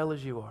as vile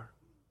as you are.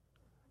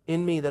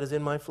 In me, that is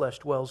in my flesh,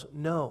 dwells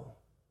no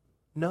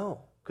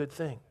good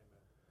thing.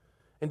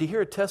 And to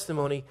hear a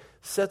testimony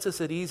sets us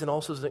at ease and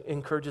also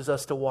encourages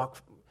us to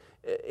walk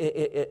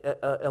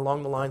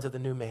along the lines of the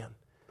new man.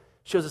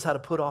 Shows us how to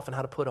put off and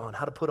how to put on,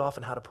 how to put off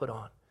and how to put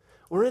on.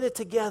 We're in it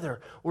together.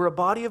 We're a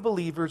body of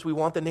believers. We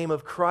want the name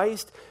of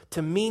Christ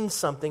to mean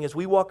something as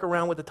we walk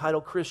around with the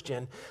title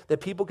Christian, that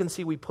people can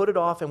see we put it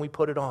off and we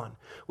put it on.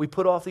 We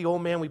put off the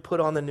old man, we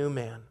put on the new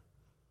man.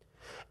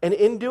 And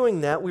in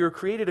doing that, we were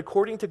created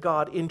according to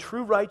God in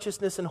true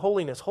righteousness and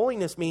holiness.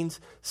 Holiness means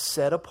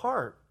set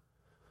apart,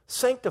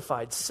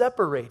 sanctified,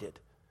 separated.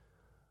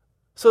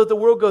 So that the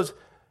world goes,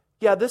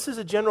 yeah, this is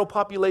a general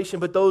population,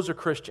 but those are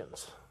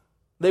Christians.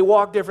 They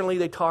walk differently,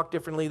 they talk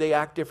differently, they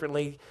act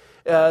differently.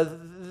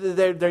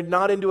 They're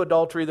not into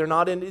adultery,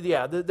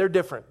 they're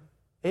different.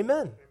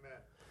 Amen.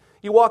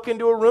 You walk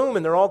into a room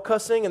and they're all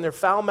cussing and they're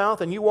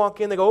foul-mouthed, and you walk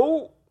in, they go,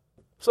 oh,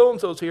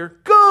 so-and-so's here.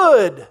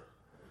 Good.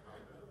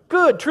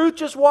 Truth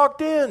just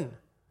walked in.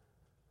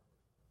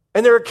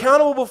 And they're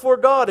accountable before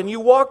God, and you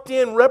walked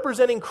in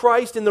representing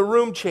Christ, and the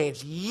room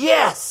changed.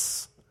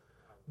 Yes!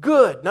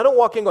 Good. Now don't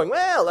walk in going,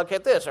 well, look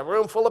at this, a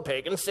room full of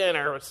pagan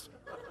sinners.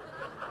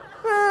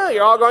 Well,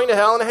 you're all going to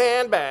hell in a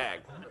handbag.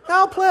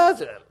 How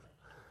pleasant.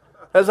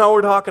 That's not what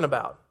we're talking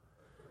about.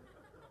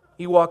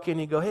 You walk in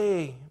and you go,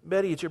 hey,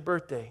 Betty, it's your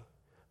birthday.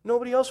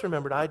 Nobody else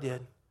remembered. I did.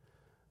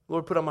 The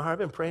Lord put on my heart, I've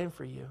been praying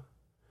for you.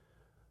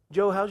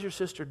 Joe, how's your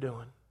sister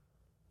doing?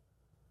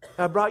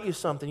 I brought you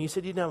something. You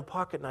said you didn't have a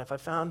pocket knife. I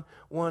found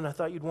one. I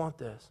thought you'd want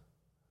this.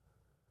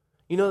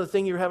 You know the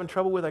thing you're having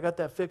trouble with? I got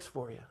that fixed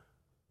for you.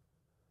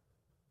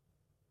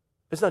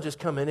 It's not just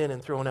coming in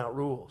and throwing out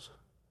rules.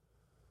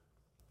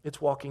 It's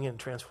walking in,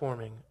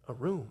 transforming a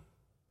room.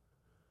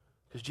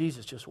 Because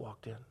Jesus just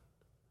walked in.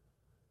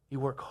 You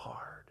work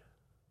hard.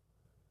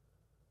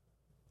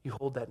 You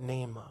hold that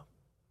name up.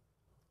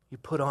 You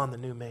put on the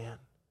new man.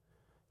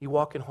 You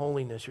walk in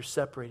holiness. You're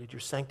separated. You're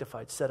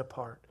sanctified, set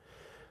apart.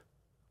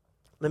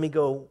 Let me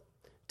go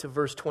to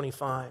verse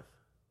 25.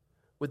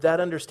 With that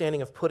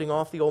understanding of putting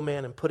off the old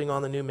man and putting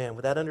on the new man,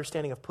 with that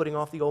understanding of putting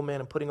off the old man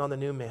and putting on the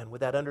new man,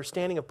 with that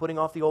understanding of putting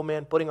off the old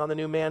man, putting on the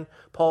new man,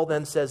 Paul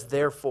then says,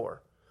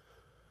 therefore.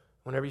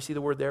 Whenever you see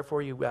the word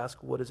therefore, you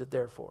ask, what is it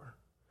there for?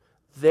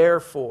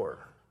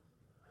 Therefore,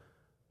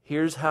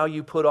 here's how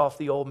you put off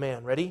the old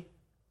man. Ready?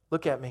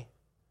 Look at me.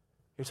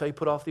 Here's how you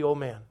put off the old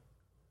man.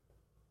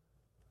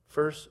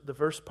 First, the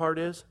first part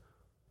is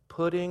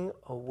putting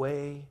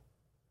away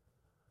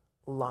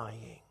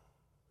lying.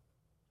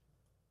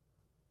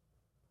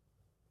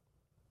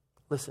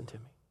 Listen to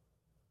me.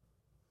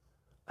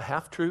 A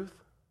half-truth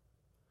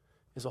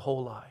is a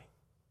whole lie.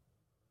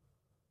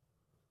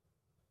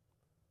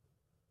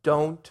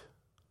 Don't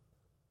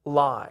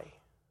lie.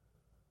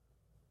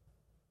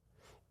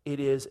 It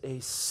is a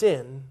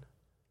sin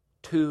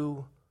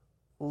to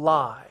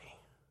lie.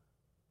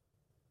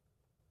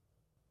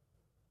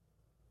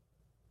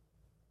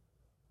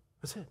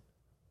 That's it.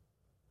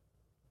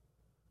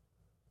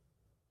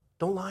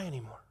 Don't lie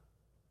anymore.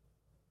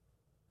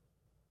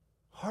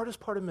 Hardest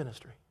part of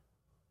ministry.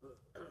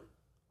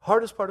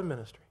 Hardest part of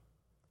ministry.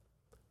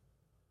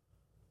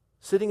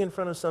 Sitting in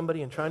front of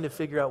somebody and trying to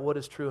figure out what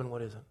is true and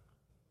what isn't.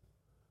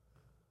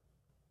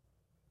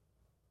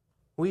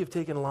 We have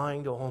taken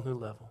lying to a whole new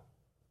level.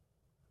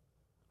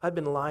 I've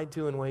been lied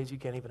to in ways you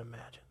can't even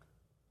imagine.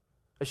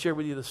 I shared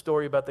with you the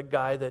story about the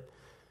guy that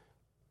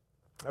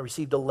I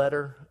received a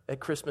letter at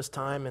Christmas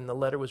time, and the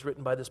letter was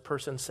written by this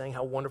person saying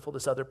how wonderful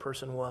this other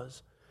person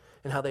was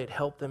and how they had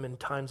helped them in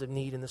times of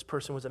need, and this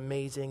person was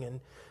amazing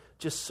and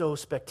just so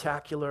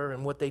spectacular,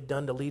 and what they'd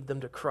done to lead them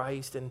to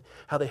Christ, and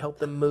how they helped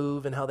them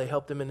move, and how they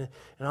helped them, and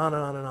on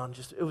and on and on.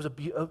 Just it was a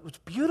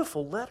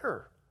beautiful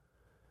letter.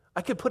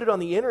 I could put it on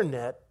the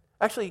internet.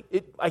 Actually,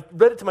 I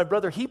read it to my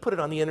brother. He put it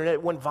on the internet.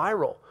 It went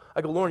viral.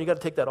 I go, Lauren, you got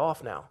to take that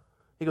off now.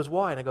 He goes,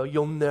 why? And I go,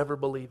 you'll never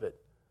believe it.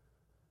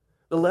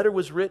 The letter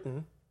was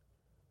written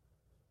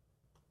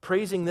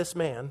praising this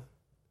man,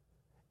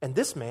 and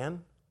this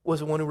man was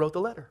the one who wrote the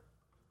letter.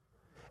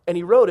 And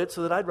he wrote it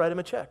so that I'd write him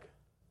a check.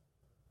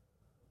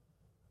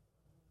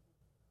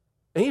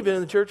 And he'd been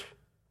in the church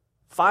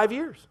 5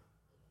 years.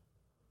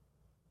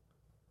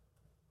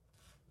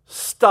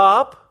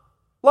 Stop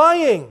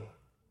lying.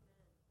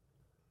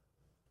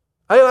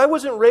 I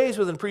wasn't raised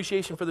with an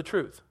appreciation for the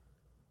truth.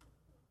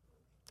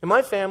 In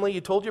my family,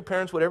 you told your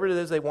parents whatever it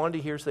is they wanted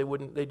to hear, so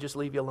they'd just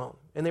leave you alone.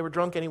 And they were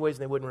drunk anyways,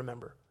 and they wouldn't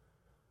remember.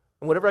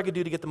 And whatever I could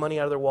do to get the money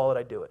out of their wallet,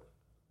 I'd do it.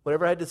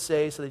 Whatever I had to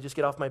say so they just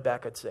get off my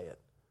back, I'd say it.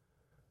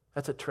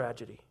 That's a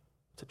tragedy.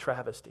 It's a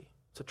travesty.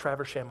 It's a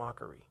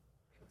travershamockery.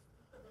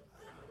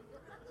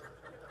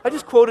 I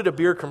just quoted a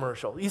beer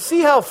commercial. You see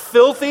how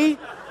filthy?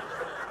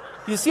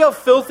 You see how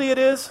filthy it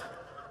is?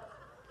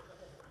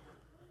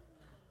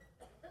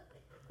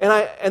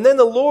 And then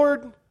the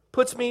Lord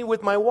puts me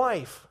with my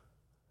wife.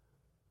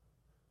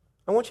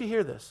 I want you to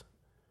hear this.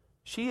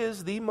 She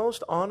is the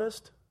most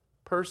honest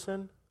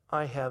person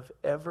I have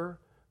ever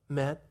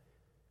met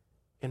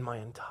in my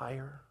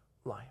entire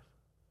life.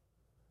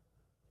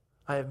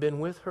 I have been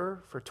with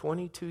her for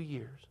 22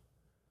 years.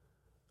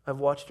 I've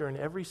watched her in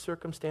every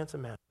circumstance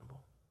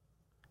imaginable.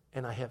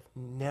 And I have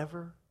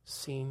never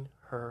seen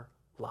her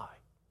lie.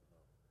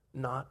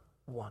 Not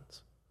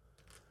once.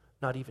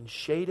 Not even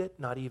shade it,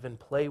 not even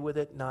play with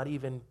it, not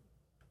even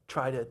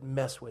try to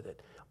mess with it.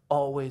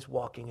 Always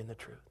walking in the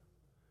truth.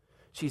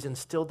 She's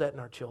instilled that in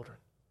our children.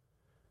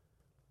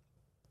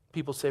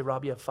 People say,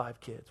 Rob, you have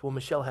 5 kids. Well,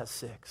 Michelle has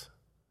 6.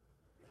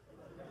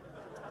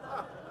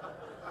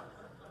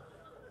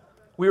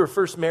 We were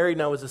first married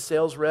and I was a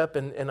sales rep,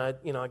 and I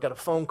got a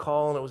phone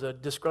call and it was a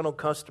disgruntled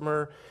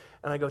customer,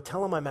 and I go,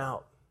 tell him I'm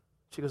out.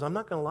 She goes, I'm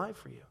not going to lie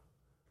for you.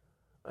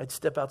 I'd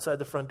step outside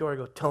the front door. I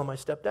go, tell him I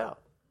stepped out.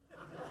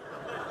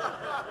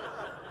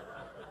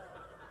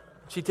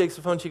 She takes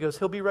the phone. She goes,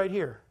 he'll be right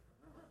here.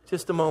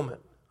 Just a moment.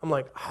 I'm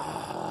like,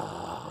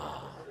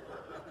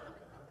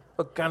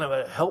 what kind of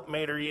a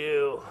helpmate are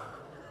you?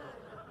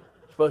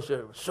 Supposed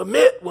to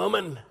submit,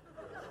 woman,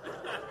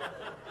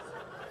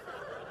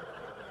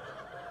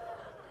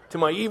 to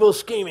my evil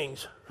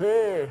schemings.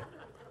 Hey.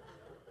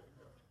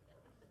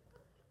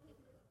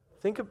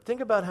 Think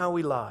about how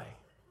we lie.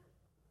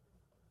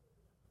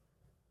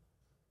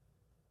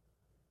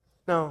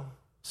 Now,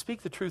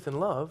 speak the truth in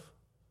love.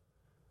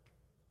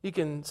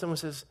 Someone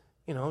says,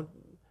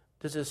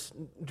 does this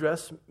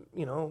dress,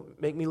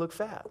 make me look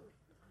fat?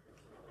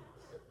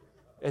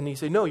 And you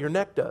say, no, your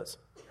neck does.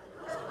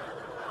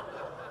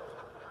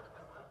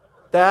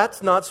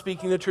 That's not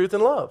speaking the truth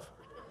in love.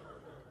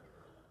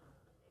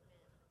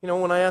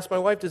 When I ask my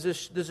wife, does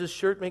this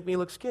shirt make me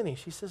look skinny?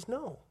 She says,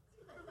 no.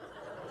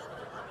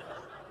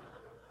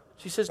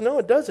 She says, no,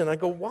 it doesn't. I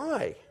go,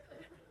 why?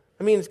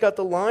 It's got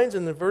the lines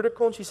and the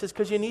vertical. And she says,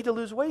 because you need to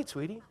lose weight,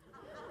 sweetie.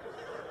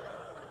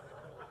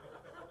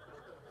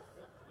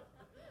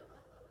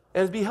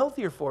 And it'd be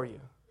healthier for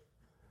you.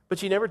 But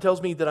she never tells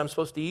me that I'm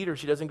supposed to eat, or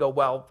she doesn't go,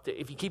 well,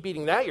 if you keep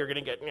eating that, you're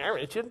going to get...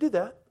 She doesn't do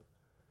that.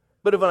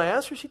 But when I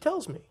ask her, she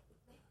tells me.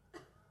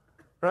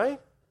 Right?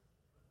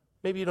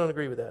 Maybe you don't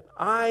agree with that.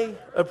 I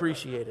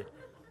appreciate it.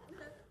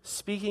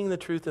 Speaking the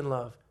truth in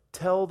love.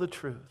 Tell the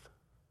truth.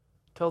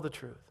 Tell the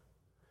truth.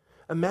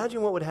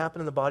 Imagine what would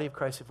happen in the body of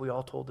Christ if we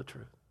all told the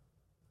truth.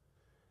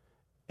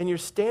 And you're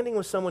standing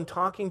with someone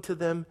talking to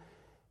them,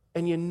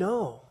 and you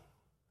know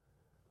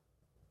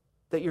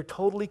that you're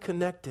totally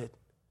connected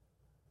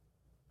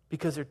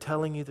because they're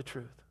telling you the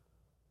truth.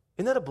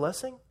 Isn't that a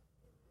blessing?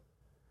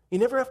 You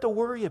never have to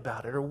worry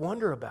about it or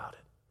wonder about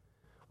it.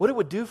 What it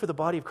would do for the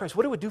body of Christ,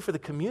 what it would do for the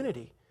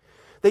community.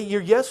 That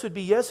your yes would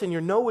be yes and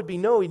your no would be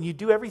no, and you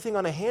do everything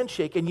on a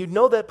handshake, and you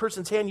know that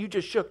person's hand you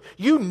just shook.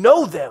 You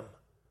know them.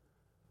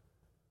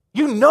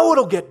 You know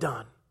it'll get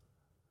done.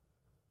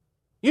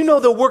 You know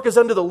they'll work as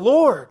unto the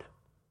Lord.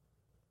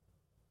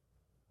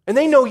 And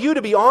they know you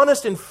to be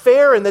honest and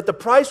fair and that the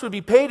price would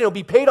be paid and it'll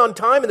be paid on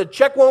time and the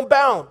check won't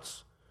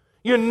bounce.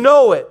 You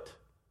know it.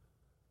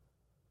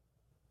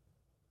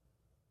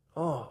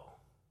 Oh,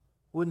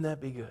 wouldn't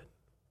that be good?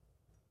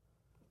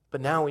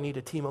 But now we need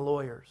a team of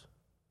lawyers.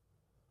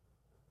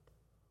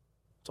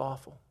 It's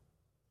awful.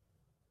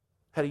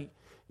 Had a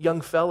young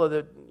fella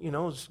that,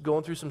 was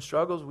going through some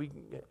struggles. We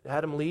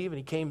had him leave and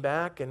he came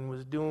back and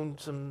was doing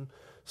some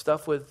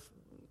stuff with,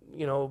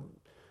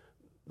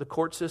 the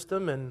court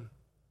system and,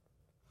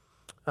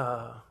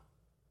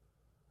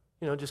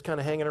 just kind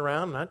of hanging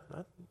around. And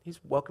he's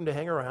welcome to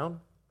hang around.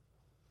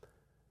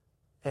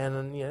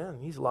 And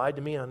he's lied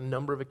to me on a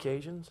number of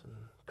occasions and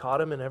caught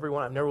him in every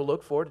one. I've never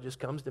looked for it. It just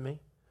comes to me.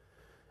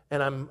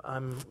 And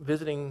I'm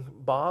visiting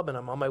Bob, and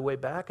I'm on my way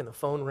back, and the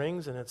phone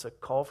rings, and it's a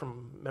call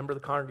from a member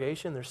of the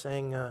congregation. They're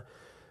saying,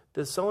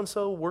 does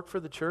so-and-so work for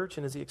the church,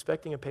 and is he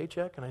expecting a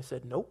paycheck? And I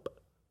said, nope.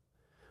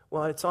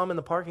 Well, I saw him in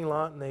the parking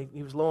lot, and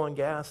he was low on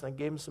gas, and I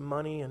gave him some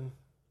money, and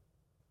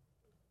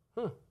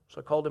so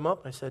I called him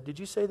up, and I said, did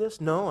you say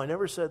this? No, I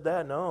never said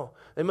that, no.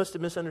 They must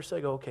have misunderstood.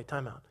 I go, okay,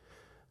 time out.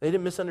 They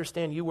didn't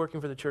misunderstand you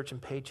working for the church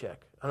and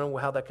paycheck. I don't know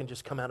how that can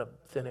just come out of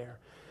thin air.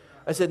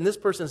 I said, and this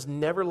person's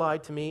never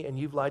lied to me, and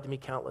you've lied to me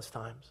countless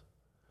times.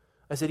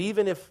 I said,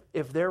 even if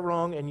they're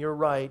wrong and you're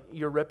right,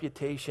 your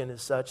reputation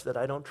is such that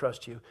I don't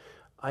trust you.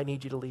 I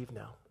need you to leave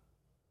now.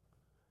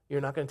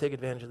 You're not going to take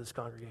advantage of this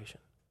congregation.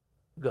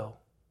 Go.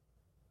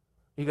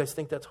 You guys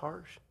think that's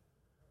harsh?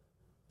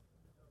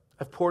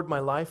 I've poured my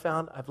life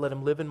out. I've let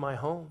him live in my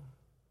home.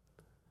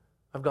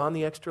 I've gone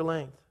the extra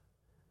length.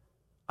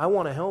 I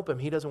want to help him.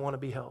 He doesn't want to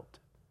be helped.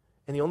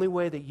 And the only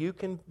way that you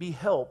can be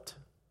helped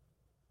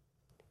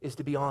is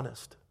to be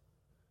honest.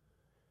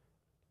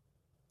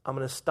 I'm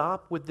going to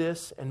stop with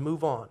this and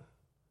move on.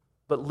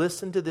 But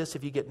listen to this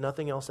if you get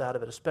nothing else out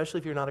of it, especially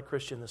if you're not a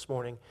Christian this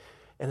morning,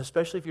 and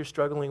especially if you're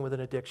struggling with an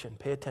addiction.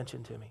 Pay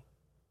attention to me.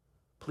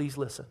 Please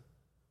listen.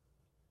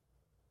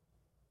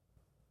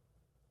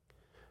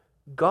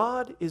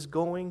 God is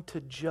going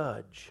to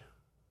judge.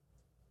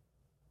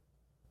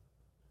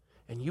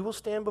 And you will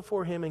stand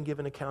before him and give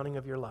an accounting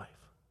of your life.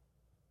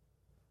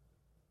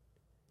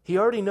 He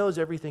already knows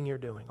everything you're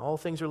doing. All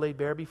things are laid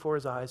bare before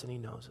his eyes, and he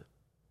knows it.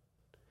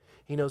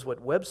 He knows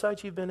what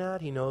websites you've been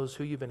at. He knows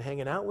who you've been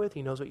hanging out with.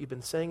 He knows what you've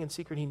been saying in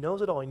secret. He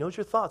knows it all. He knows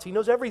your thoughts. He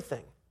knows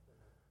everything.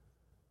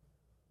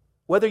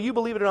 Whether you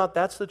believe it or not,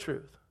 that's the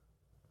truth.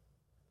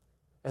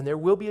 And there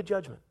will be a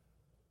judgment.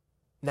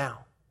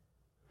 Now,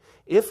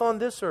 if on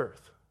this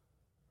earth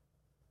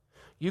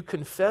you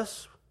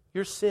confess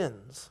your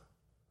sins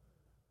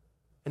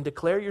and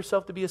declare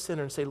yourself to be a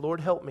sinner and say,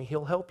 Lord, help me,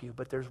 he'll help you.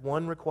 But there's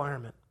one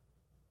requirement.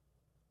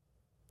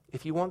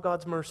 If you want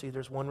God's mercy,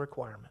 there's one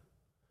requirement.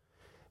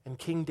 And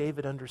King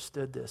David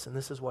understood this, and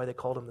this is why they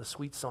called him the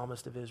sweet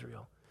psalmist of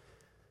Israel.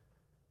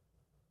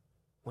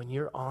 When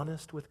you're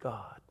honest with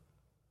God,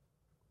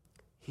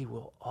 he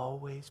will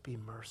always be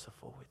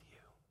merciful with you.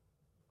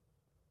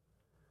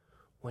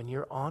 When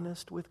you're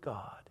honest with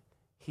God,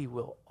 he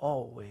will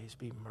always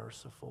be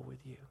merciful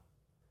with you.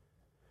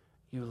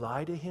 You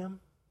lie to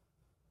him,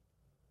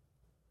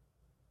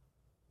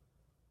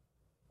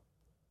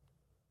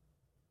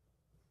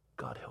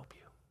 God help you.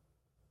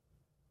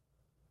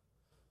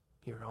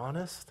 You're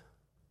honest,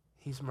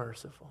 he's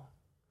merciful.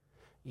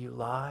 You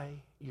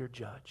lie, you're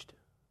judged.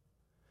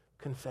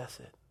 Confess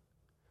it.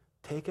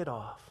 Take it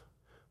off.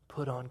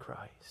 Put on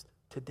Christ.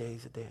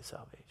 Today's the day of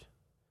salvation.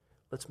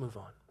 Let's move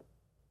on.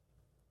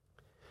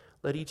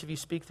 Let each of you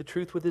speak the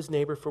truth with his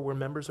neighbor, for we're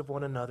members of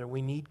one another.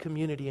 We need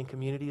community, and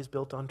community is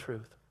built on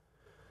truth.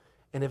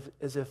 And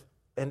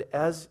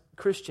as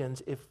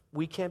Christians, if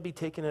we can't be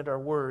taken at our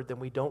word, then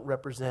we don't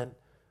represent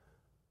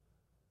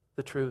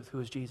the truth, who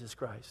is Jesus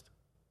Christ.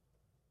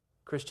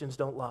 Christians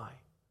don't lie.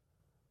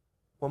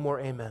 One more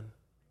amen.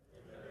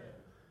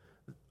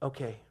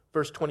 Okay,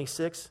 verse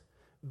 26,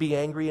 be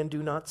angry and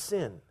do not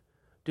sin.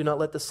 Do not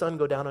let the sun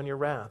go down on your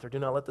wrath, or do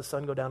not let the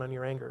sun go down on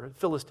your anger.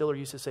 Phyllis Diller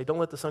used to say, don't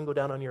let the sun go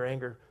down on your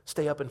anger.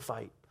 Stay up and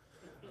fight.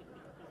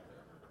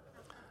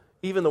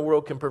 Even the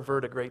world can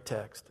pervert a great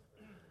text.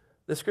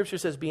 The scripture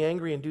says, be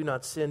angry and do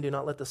not sin. Do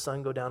not let the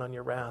sun go down on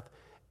your wrath.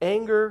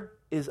 Anger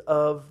is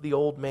of the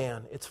old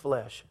man. It's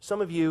flesh.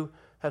 Some of you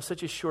have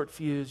such a short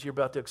fuse, you're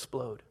about to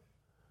explode.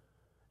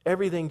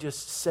 Everything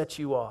just sets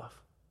you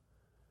off.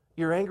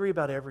 You're angry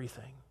about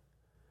everything.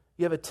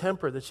 You have a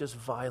temper that's just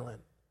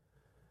violent.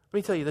 Let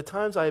me tell you, the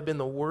times I have been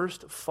the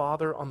worst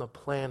father on the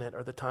planet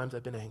are the times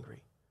I've been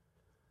angry.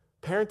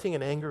 Parenting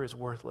in anger is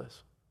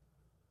worthless.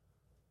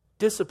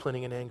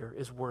 Disciplining in anger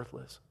is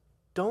worthless.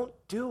 Don't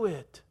do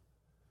it.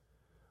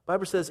 The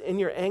Bible says, in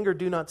your anger,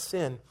 do not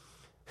sin.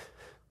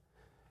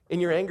 In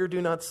your anger,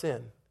 do not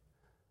sin.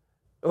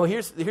 Well,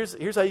 here's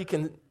how you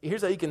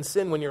can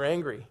sin when you're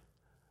angry.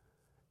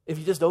 If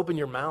you just open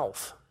your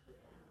mouth,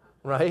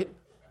 right?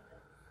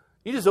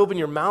 You just open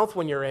your mouth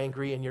when you're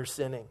angry and you're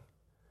sinning.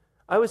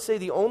 I would say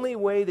the only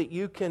way that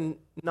you can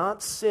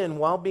not sin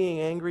while being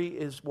angry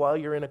is while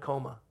you're in a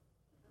coma.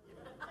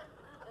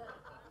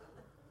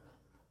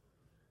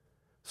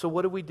 So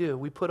what do?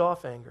 We put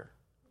off anger.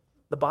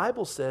 The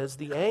Bible says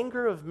the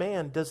anger of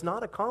man does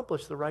not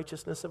accomplish the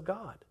righteousness of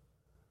God.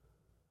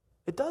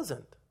 It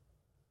doesn't.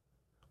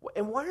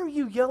 And why are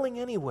you yelling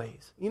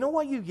anyways? You know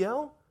why you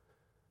yell?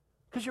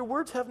 Because your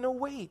words have no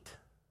weight.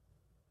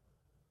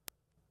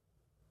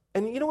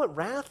 And you know what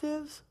wrath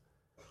is?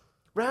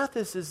 Wrath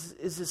is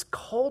this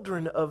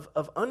cauldron of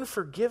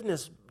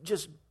unforgiveness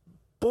just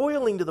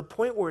boiling to the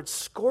point where it's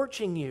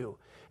scorching you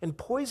and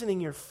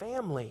poisoning your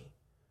family.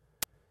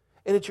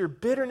 And it's your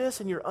bitterness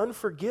and your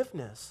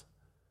unforgiveness.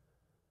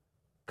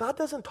 God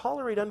doesn't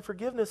tolerate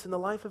unforgiveness in the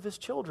life of his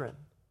children.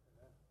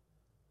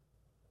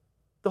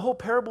 The whole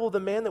parable of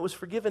the man that was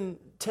forgiven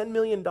 $10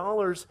 million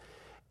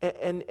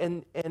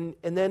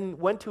and then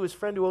went to his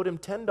friend who owed him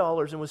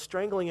 $10 and was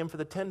strangling him for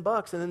the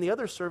 $10. And then the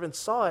other servants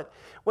saw it,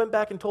 went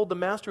back and told the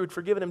master who had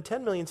forgiven him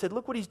 $10 million, said,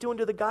 look what he's doing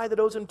to the guy that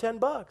owes him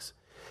 $10.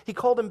 He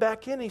called him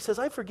back in and he says,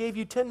 I forgave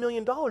you $10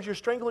 million. You're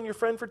strangling your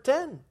friend for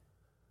 10.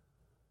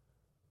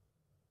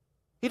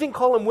 He didn't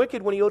call him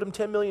wicked when he owed him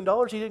 $10 million.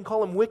 He didn't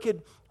call him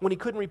wicked when he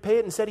couldn't repay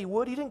it and said he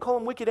would. He didn't call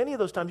him wicked any of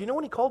those times. You know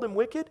when he called him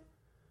wicked?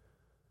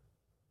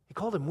 He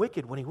called him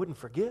wicked when he wouldn't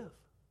forgive.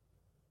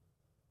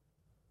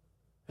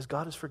 As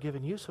God has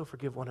forgiven you, so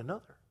forgive one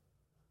another.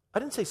 I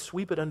didn't say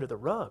sweep it under the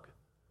rug.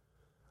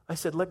 I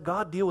said let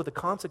God deal with the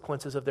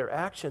consequences of their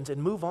actions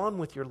and move on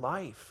with your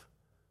life.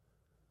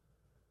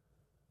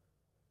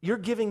 You're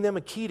giving them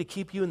a key to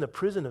keep you in the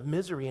prison of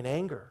misery and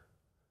anger.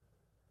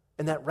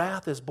 And that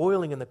wrath is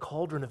boiling in the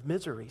cauldron of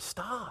misery.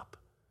 Stop.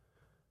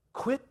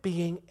 Quit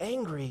being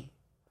angry.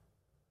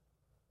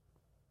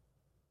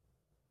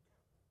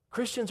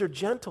 Christians are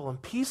gentle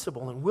and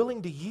peaceable and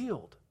willing to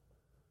yield.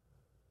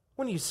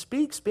 When you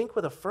speak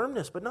with a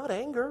firmness, but not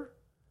anger.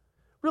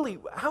 Really,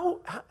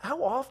 how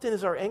often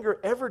is our anger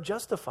ever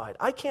justified?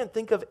 I can't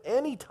think of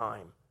any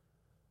time.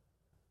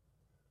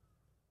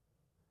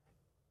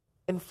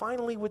 And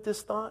finally, with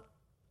this thought,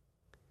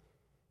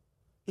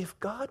 if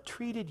God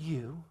treated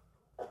you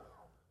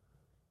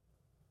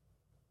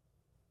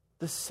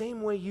the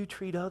same way you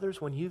treat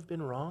others when you've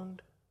been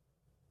wronged,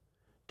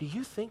 do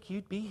you think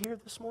you'd be here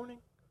this morning?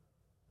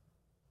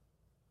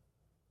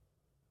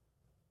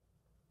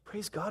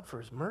 Praise God for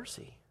his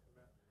mercy.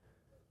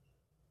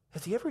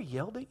 Has he ever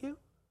yelled at you?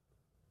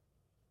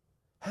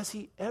 Has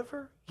he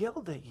ever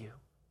yelled at you?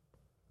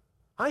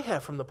 I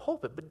have from the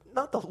pulpit, but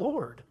not the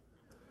Lord.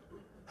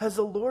 Has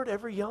the Lord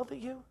ever yelled at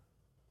you?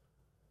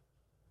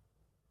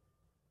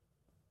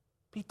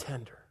 Be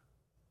tender.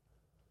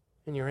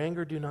 In your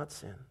anger, do not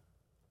sin.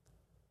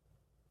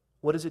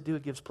 What does it do?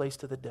 It gives place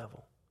to the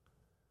devil.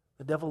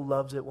 The devil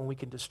loves it when we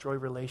can destroy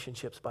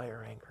relationships by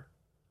our anger.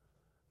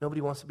 Nobody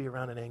wants to be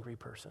around an angry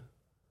person.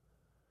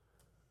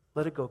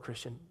 Let it go,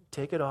 Christian.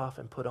 Take it off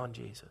and put on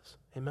Jesus.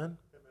 Amen? Amen.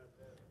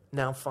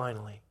 Now,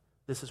 finally,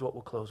 this is what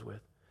we'll close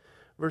with.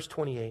 Verse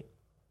 28.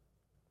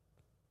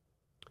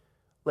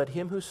 Let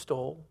him who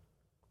stole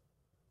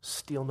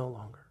steal no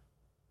longer.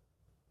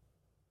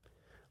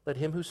 Let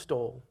him who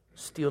stole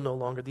steal no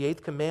longer. The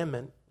 8th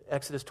commandment,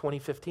 Exodus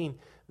 20:15,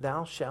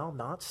 thou shalt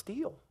not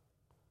steal.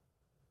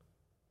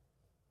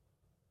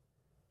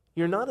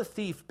 You're not a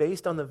thief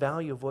based on the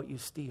value of what you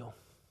steal.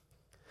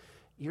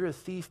 You're a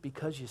thief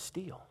because you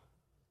steal.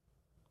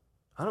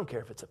 I don't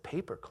care if it's a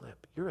paper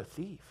clip. You're a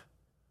thief.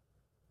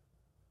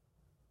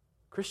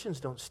 Christians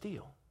don't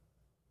steal.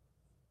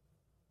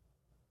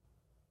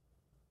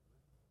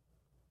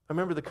 I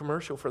remember the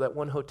commercial for that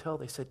one hotel.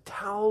 They said,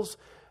 towels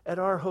at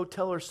our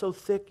hotel are so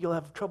thick you'll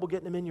have trouble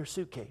getting them in your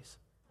suitcase.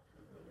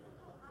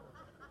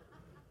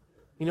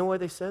 You know why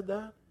they said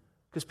that?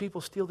 Because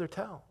people steal their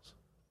towels.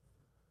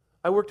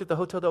 I worked at the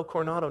Hotel del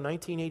Coronado,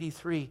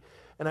 1983,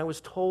 and I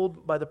was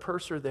told by the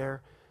purser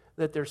there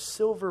that their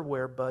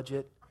silverware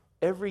budget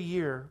every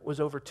year was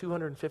over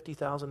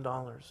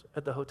 $250,000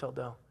 at the Hotel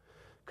Del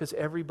because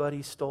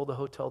everybody stole the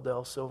Hotel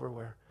Del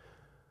silverware.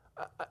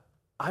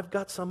 I've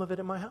got some of it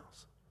in my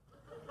house.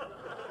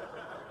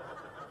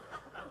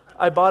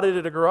 I bought it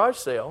at a garage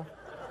sale.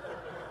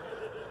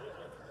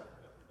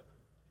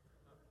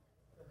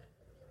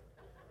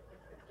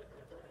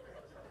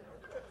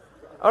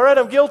 All right,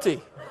 I'm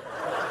guilty.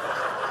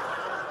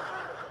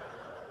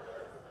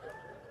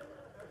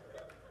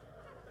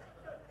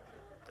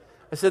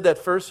 I said that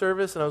first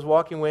service, and I was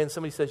walking away, and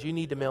somebody says, you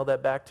need to mail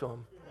that back to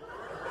him.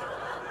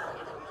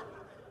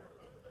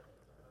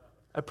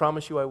 I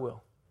promise you I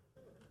will.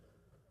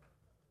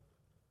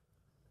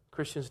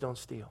 Christians don't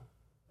steal.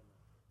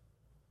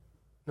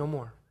 No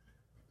more.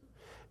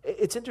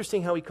 It's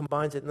interesting how he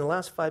combines it. In the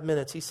last 5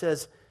 minutes, he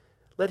says,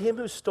 let him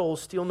who stole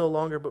steal no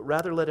longer, but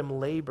rather let him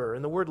labor.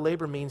 And the word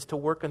labor means to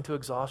work unto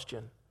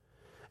exhaustion.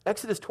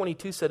 Exodus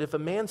 22 said, if a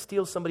man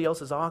steals somebody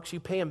else's ox, you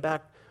pay him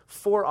back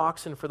 4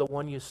 oxen for the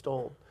one you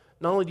stole.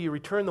 Not only do you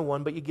return the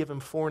one, but you give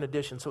him 4 in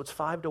addition. So it's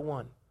 5 to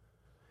 1.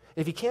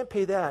 If you can't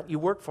pay that, you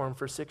work for him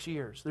for 6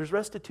 years. There's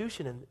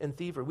restitution in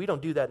thievery. We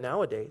don't do that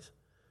nowadays.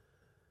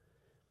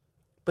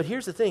 But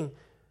here's the thing.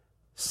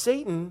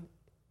 Satan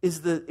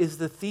is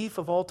the thief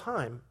of all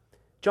time.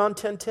 John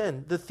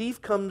 10:10. The thief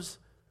comes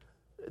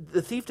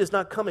The thief does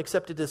not come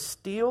except to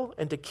steal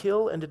and to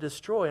kill and to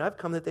destroy. I've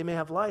come that they may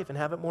have life and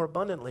have it more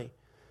abundantly.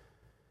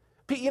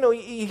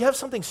 You have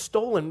something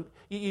stolen.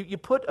 You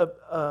put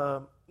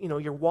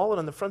your wallet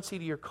on the front seat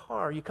of your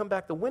car. You come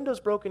back, the window's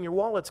broken, your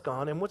wallet's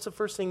gone. And what's the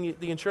first thing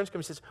the insurance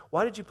company says?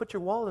 Why did you put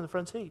your wallet in the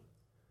front seat?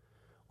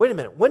 Wait a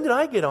minute. When did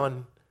I get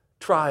on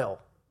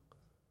trial?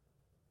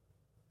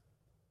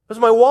 It was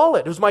my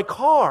wallet. It was my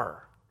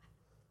car.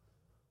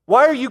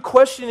 Why are you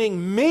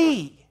questioning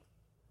me?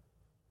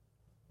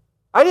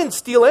 I didn't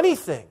steal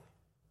anything.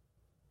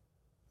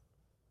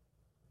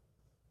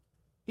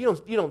 You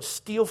don't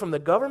steal from the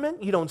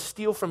government. You don't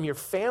steal from your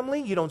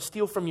family. You don't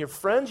steal from your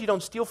friends. You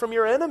don't steal from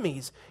your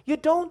enemies. You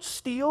don't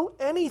steal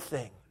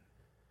anything.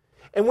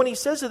 And when he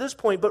says at this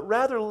point, but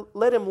rather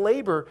let him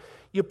labor,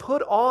 you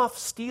put off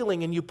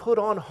stealing and you put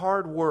on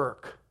hard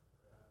work.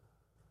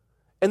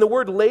 And the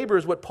word labor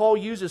is what Paul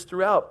uses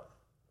throughout.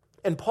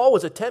 And Paul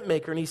was a tent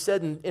maker, and he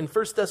said in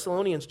 1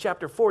 Thessalonians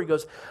chapter 4, he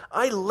goes,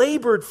 I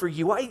labored for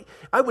you.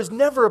 I was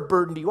never a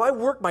burden to you. I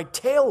worked my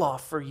tail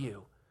off for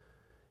you.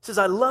 He says,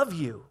 I love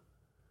you.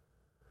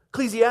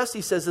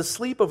 Ecclesiastes says, the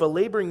sleep of a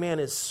laboring man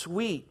is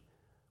sweet,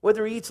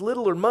 whether he eats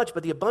little or much,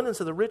 but the abundance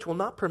of the rich will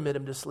not permit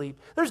him to sleep.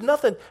 There's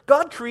nothing.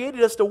 God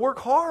created us to work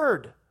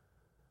hard.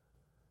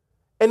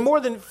 And more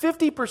than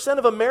 50%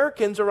 of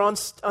Americans are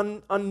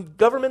on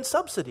government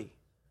subsidy.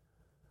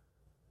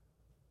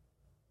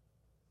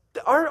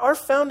 Our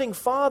founding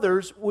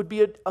fathers would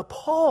be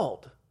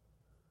appalled.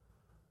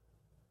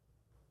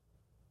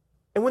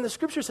 And when the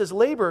scripture says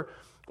labor,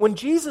 when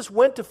Jesus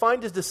went to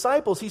find his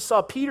disciples, he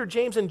saw Peter,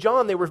 James, and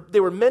John. They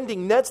were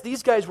mending nets.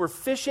 These guys were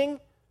fishing.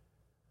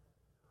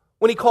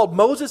 When he called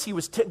Moses,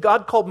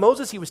 God called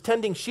Moses, he was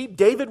tending sheep.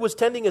 David was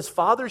tending his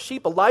father's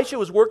sheep. Elisha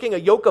was working a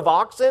yoke of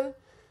oxen.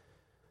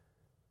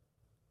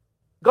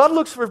 God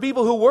looks for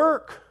people who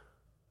work.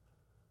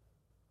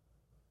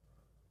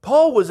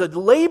 Paul was a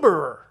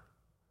laborer.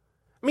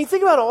 I mean,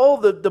 think about all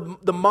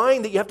the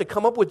mind that you have to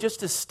come up with just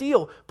to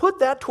steal. Put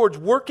that towards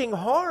working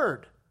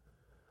hard.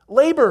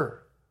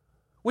 Labor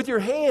with your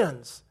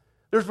hands.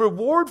 There's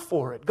reward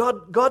for it.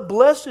 God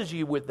blesses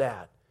you with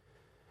that.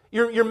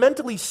 You're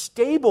mentally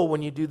stable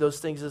when you do those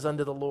things as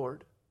unto the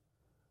Lord.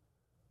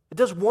 It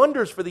does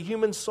wonders for the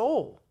human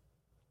soul.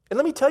 And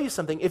let me tell you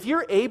something. If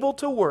you're able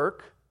to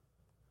work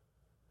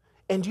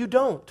and you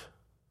don't,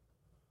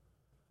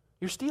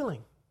 you're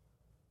stealing.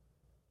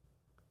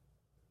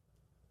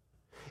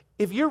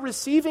 If you're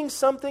receiving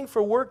something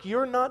for work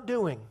you're not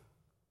doing,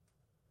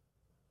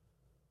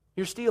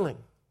 you're stealing.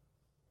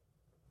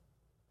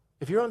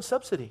 If you're on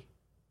subsidy,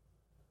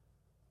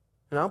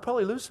 and I'll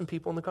probably lose some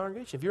people in the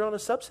congregation. If you're on a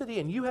subsidy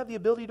and you have the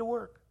ability to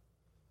work,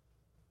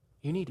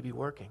 you need to be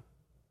working.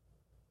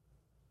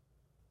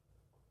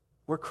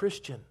 We're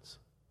Christians.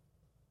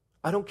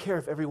 I don't care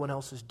if everyone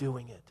else is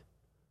doing it.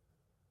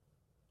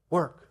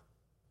 Work.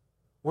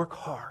 Work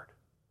hard.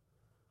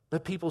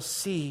 Let people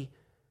see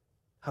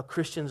how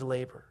Christians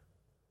labor.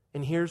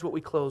 And here's what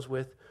we close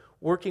with.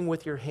 Working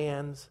with your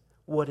hands,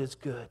 what is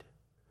good.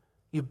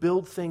 You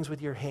build things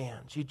with your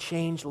hands. You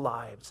change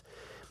lives.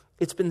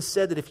 It's been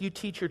said that if you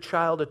teach your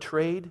child a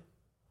trade,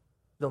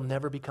 they'll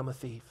never become a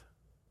thief.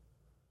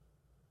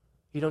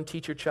 You don't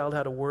teach your child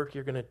how to work,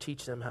 you're going to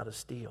teach them how to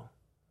steal.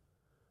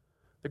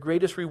 The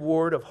greatest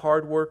reward of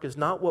hard work is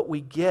not what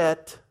we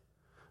get.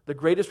 The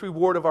greatest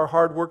reward of our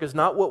hard work is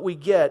not what we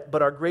get,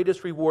 but our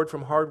greatest reward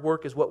from hard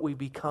work is what we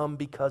become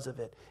because of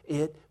it.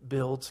 It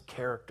builds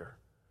character.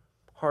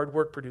 Hard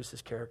work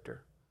produces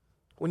character.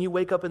 When you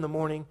wake up in the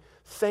morning,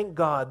 thank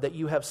God that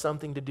you have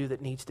something to do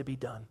that needs to be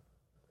done.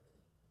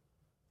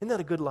 Isn't that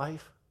a good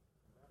life?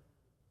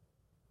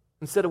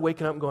 Instead of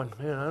waking up and going,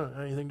 man, I don't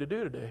have anything to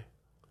do today.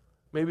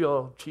 Maybe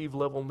I'll achieve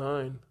level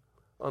 9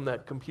 on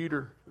that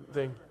computer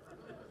thing.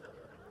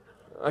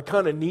 I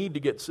kind of need to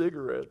get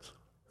cigarettes.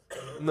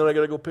 And then I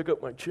got to go pick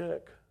up my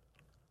check.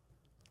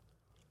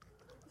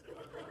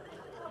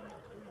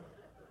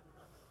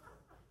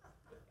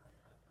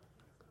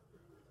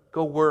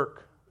 Go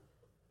work.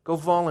 Go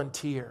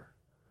volunteer.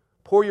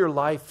 Pour your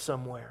life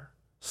somewhere.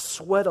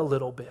 Sweat a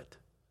little bit.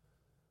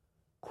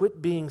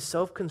 Quit being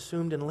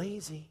self-consumed and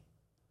lazy.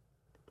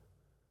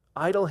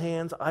 Idle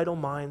hands, idle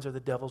minds are the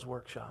devil's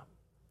workshop.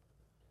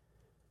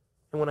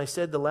 And when I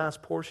said the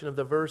last portion of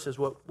the verse is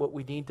what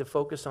we need to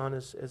focus on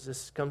as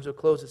this comes to a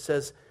close, it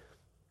says,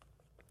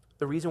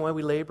 the reason why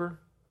we labor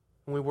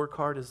and we work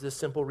hard is this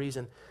simple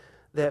reason,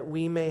 that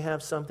we may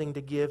have something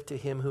to give to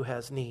him who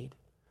has need.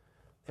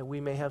 That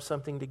we may have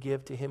something to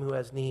give to him who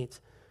has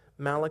needs.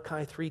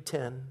 Malachi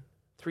 3:10,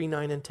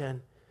 3:9 and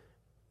 10.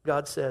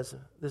 God says,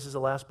 this is the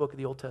last book of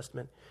the Old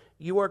Testament,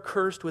 you are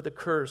cursed with a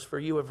curse, for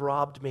you have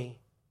robbed me.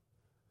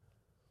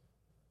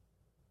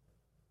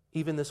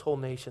 Even this whole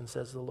nation,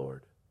 says the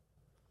Lord.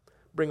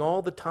 Bring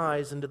all the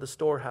tithes into the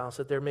storehouse,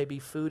 that there may be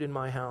food in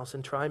my house,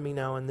 and try me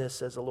now in this,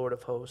 says the Lord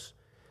of hosts.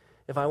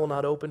 If I will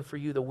not open for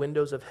you the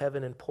windows of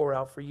heaven and pour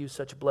out for you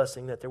such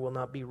blessing that there will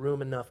not be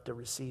room enough to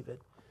receive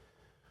it.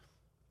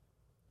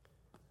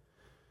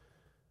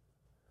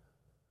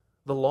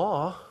 The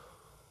law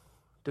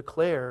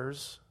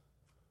declares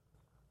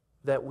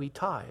that we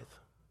tithe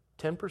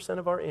 10%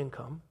 of our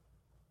income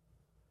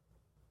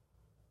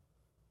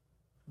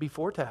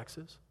before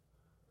taxes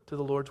to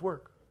the Lord's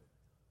work.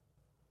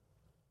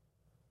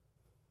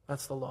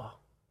 That's the law.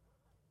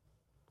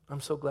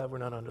 I'm so glad we're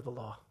not under the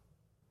law.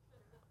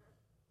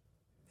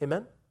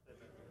 Amen?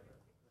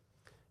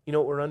 You know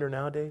what we're under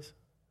nowadays?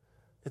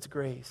 It's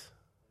grace.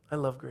 I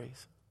love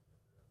grace.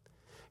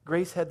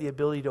 Grace had the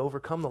ability to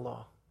overcome the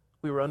law.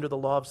 We were under the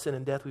law of sin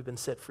and death. We've been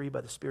set free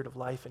by the Spirit of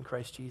life in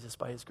Christ Jesus.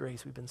 By His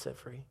grace, we've been set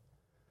free.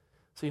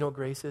 So you know what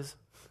grace is?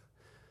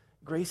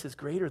 Grace is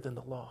greater than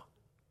the law.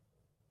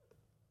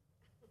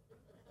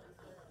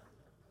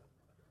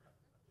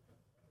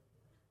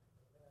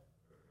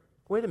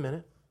 Wait a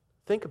minute.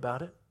 Think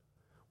about it.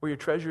 Where your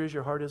treasure is,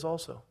 your heart is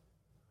also.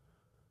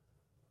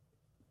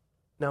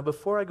 Now,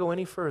 before I go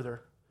any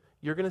further,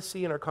 you're going to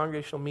see in our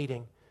congregational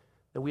meeting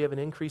that we have an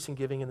increase in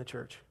giving in the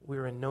church. We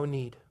are in no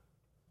need.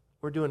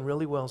 We're doing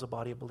really well as a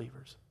body of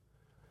believers.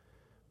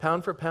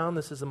 Pound for pound,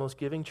 this is the most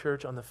giving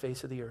church on the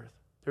face of the earth.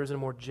 There isn't a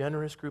more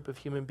generous group of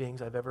human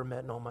beings I've ever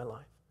met in all my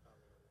life.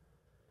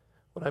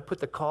 When I put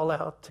the call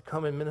out to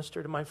come and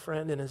minister to my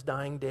friend in his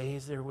dying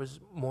days, there was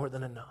more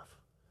than enough.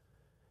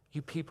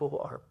 You people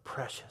are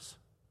precious.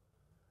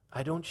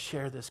 I don't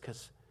share this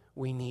because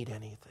we need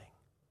anything.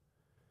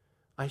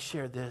 I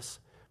share this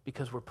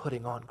because we're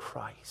putting on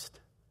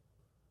Christ.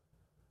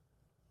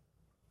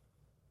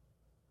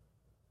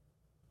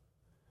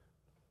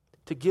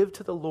 To give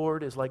to the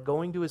Lord is like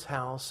going to His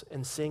house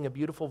and seeing a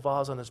beautiful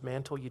vase on His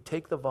mantle. You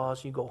take the vase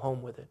and you go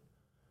home with it.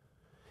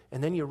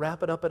 And then you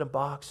wrap it up in a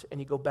box and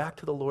you go back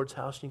to the Lord's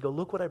house and you go,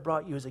 look what I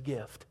brought you as a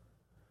gift.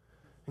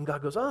 And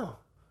God goes, oh,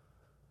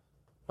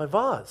 my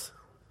vase.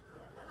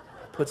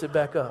 Puts it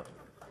back up.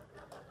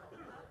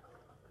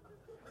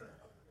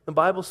 The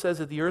Bible says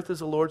that the earth is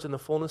the Lord's and the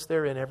fullness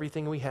therein.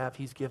 Everything we have,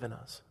 He's given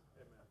us.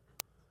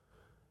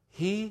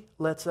 He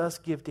lets us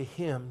give to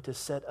Him to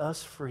set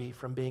us free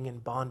from being in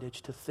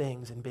bondage to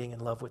things and being in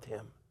love with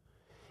Him.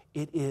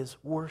 It is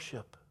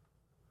worship.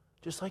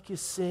 Just like you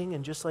sing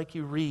and just like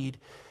you read,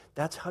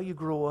 that's how you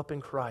grow up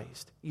in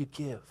Christ. You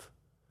give.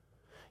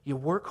 You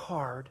work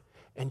hard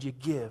and you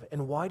give.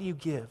 And why do you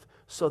give?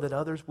 So that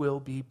others will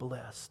be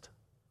blessed.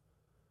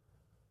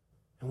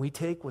 And we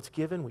take what's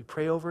given, we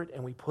pray over it,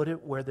 and we put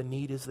it where the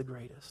need is the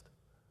greatest.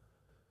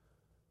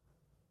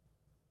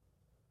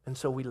 And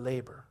so we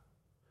labor.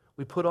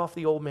 We put off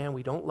the old man,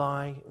 we don't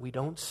lie, we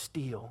don't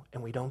steal,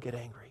 and we don't get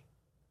angry.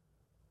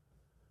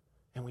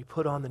 And we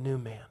put on the new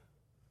man.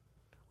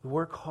 We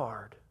work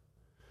hard,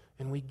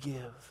 and we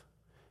give,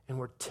 and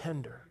we're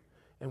tender,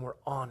 and we're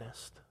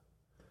honest.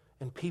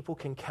 And people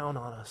can count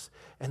on us,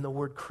 and the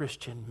word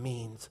Christian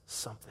means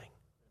something.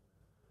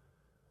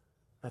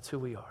 That's who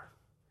we are.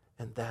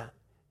 And that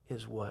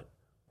is what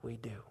we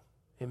do.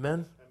 Amen?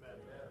 Amen?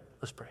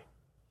 Let's pray.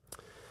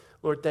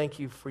 Lord, thank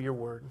you for your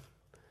word.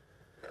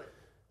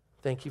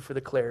 Thank you for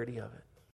the clarity of it.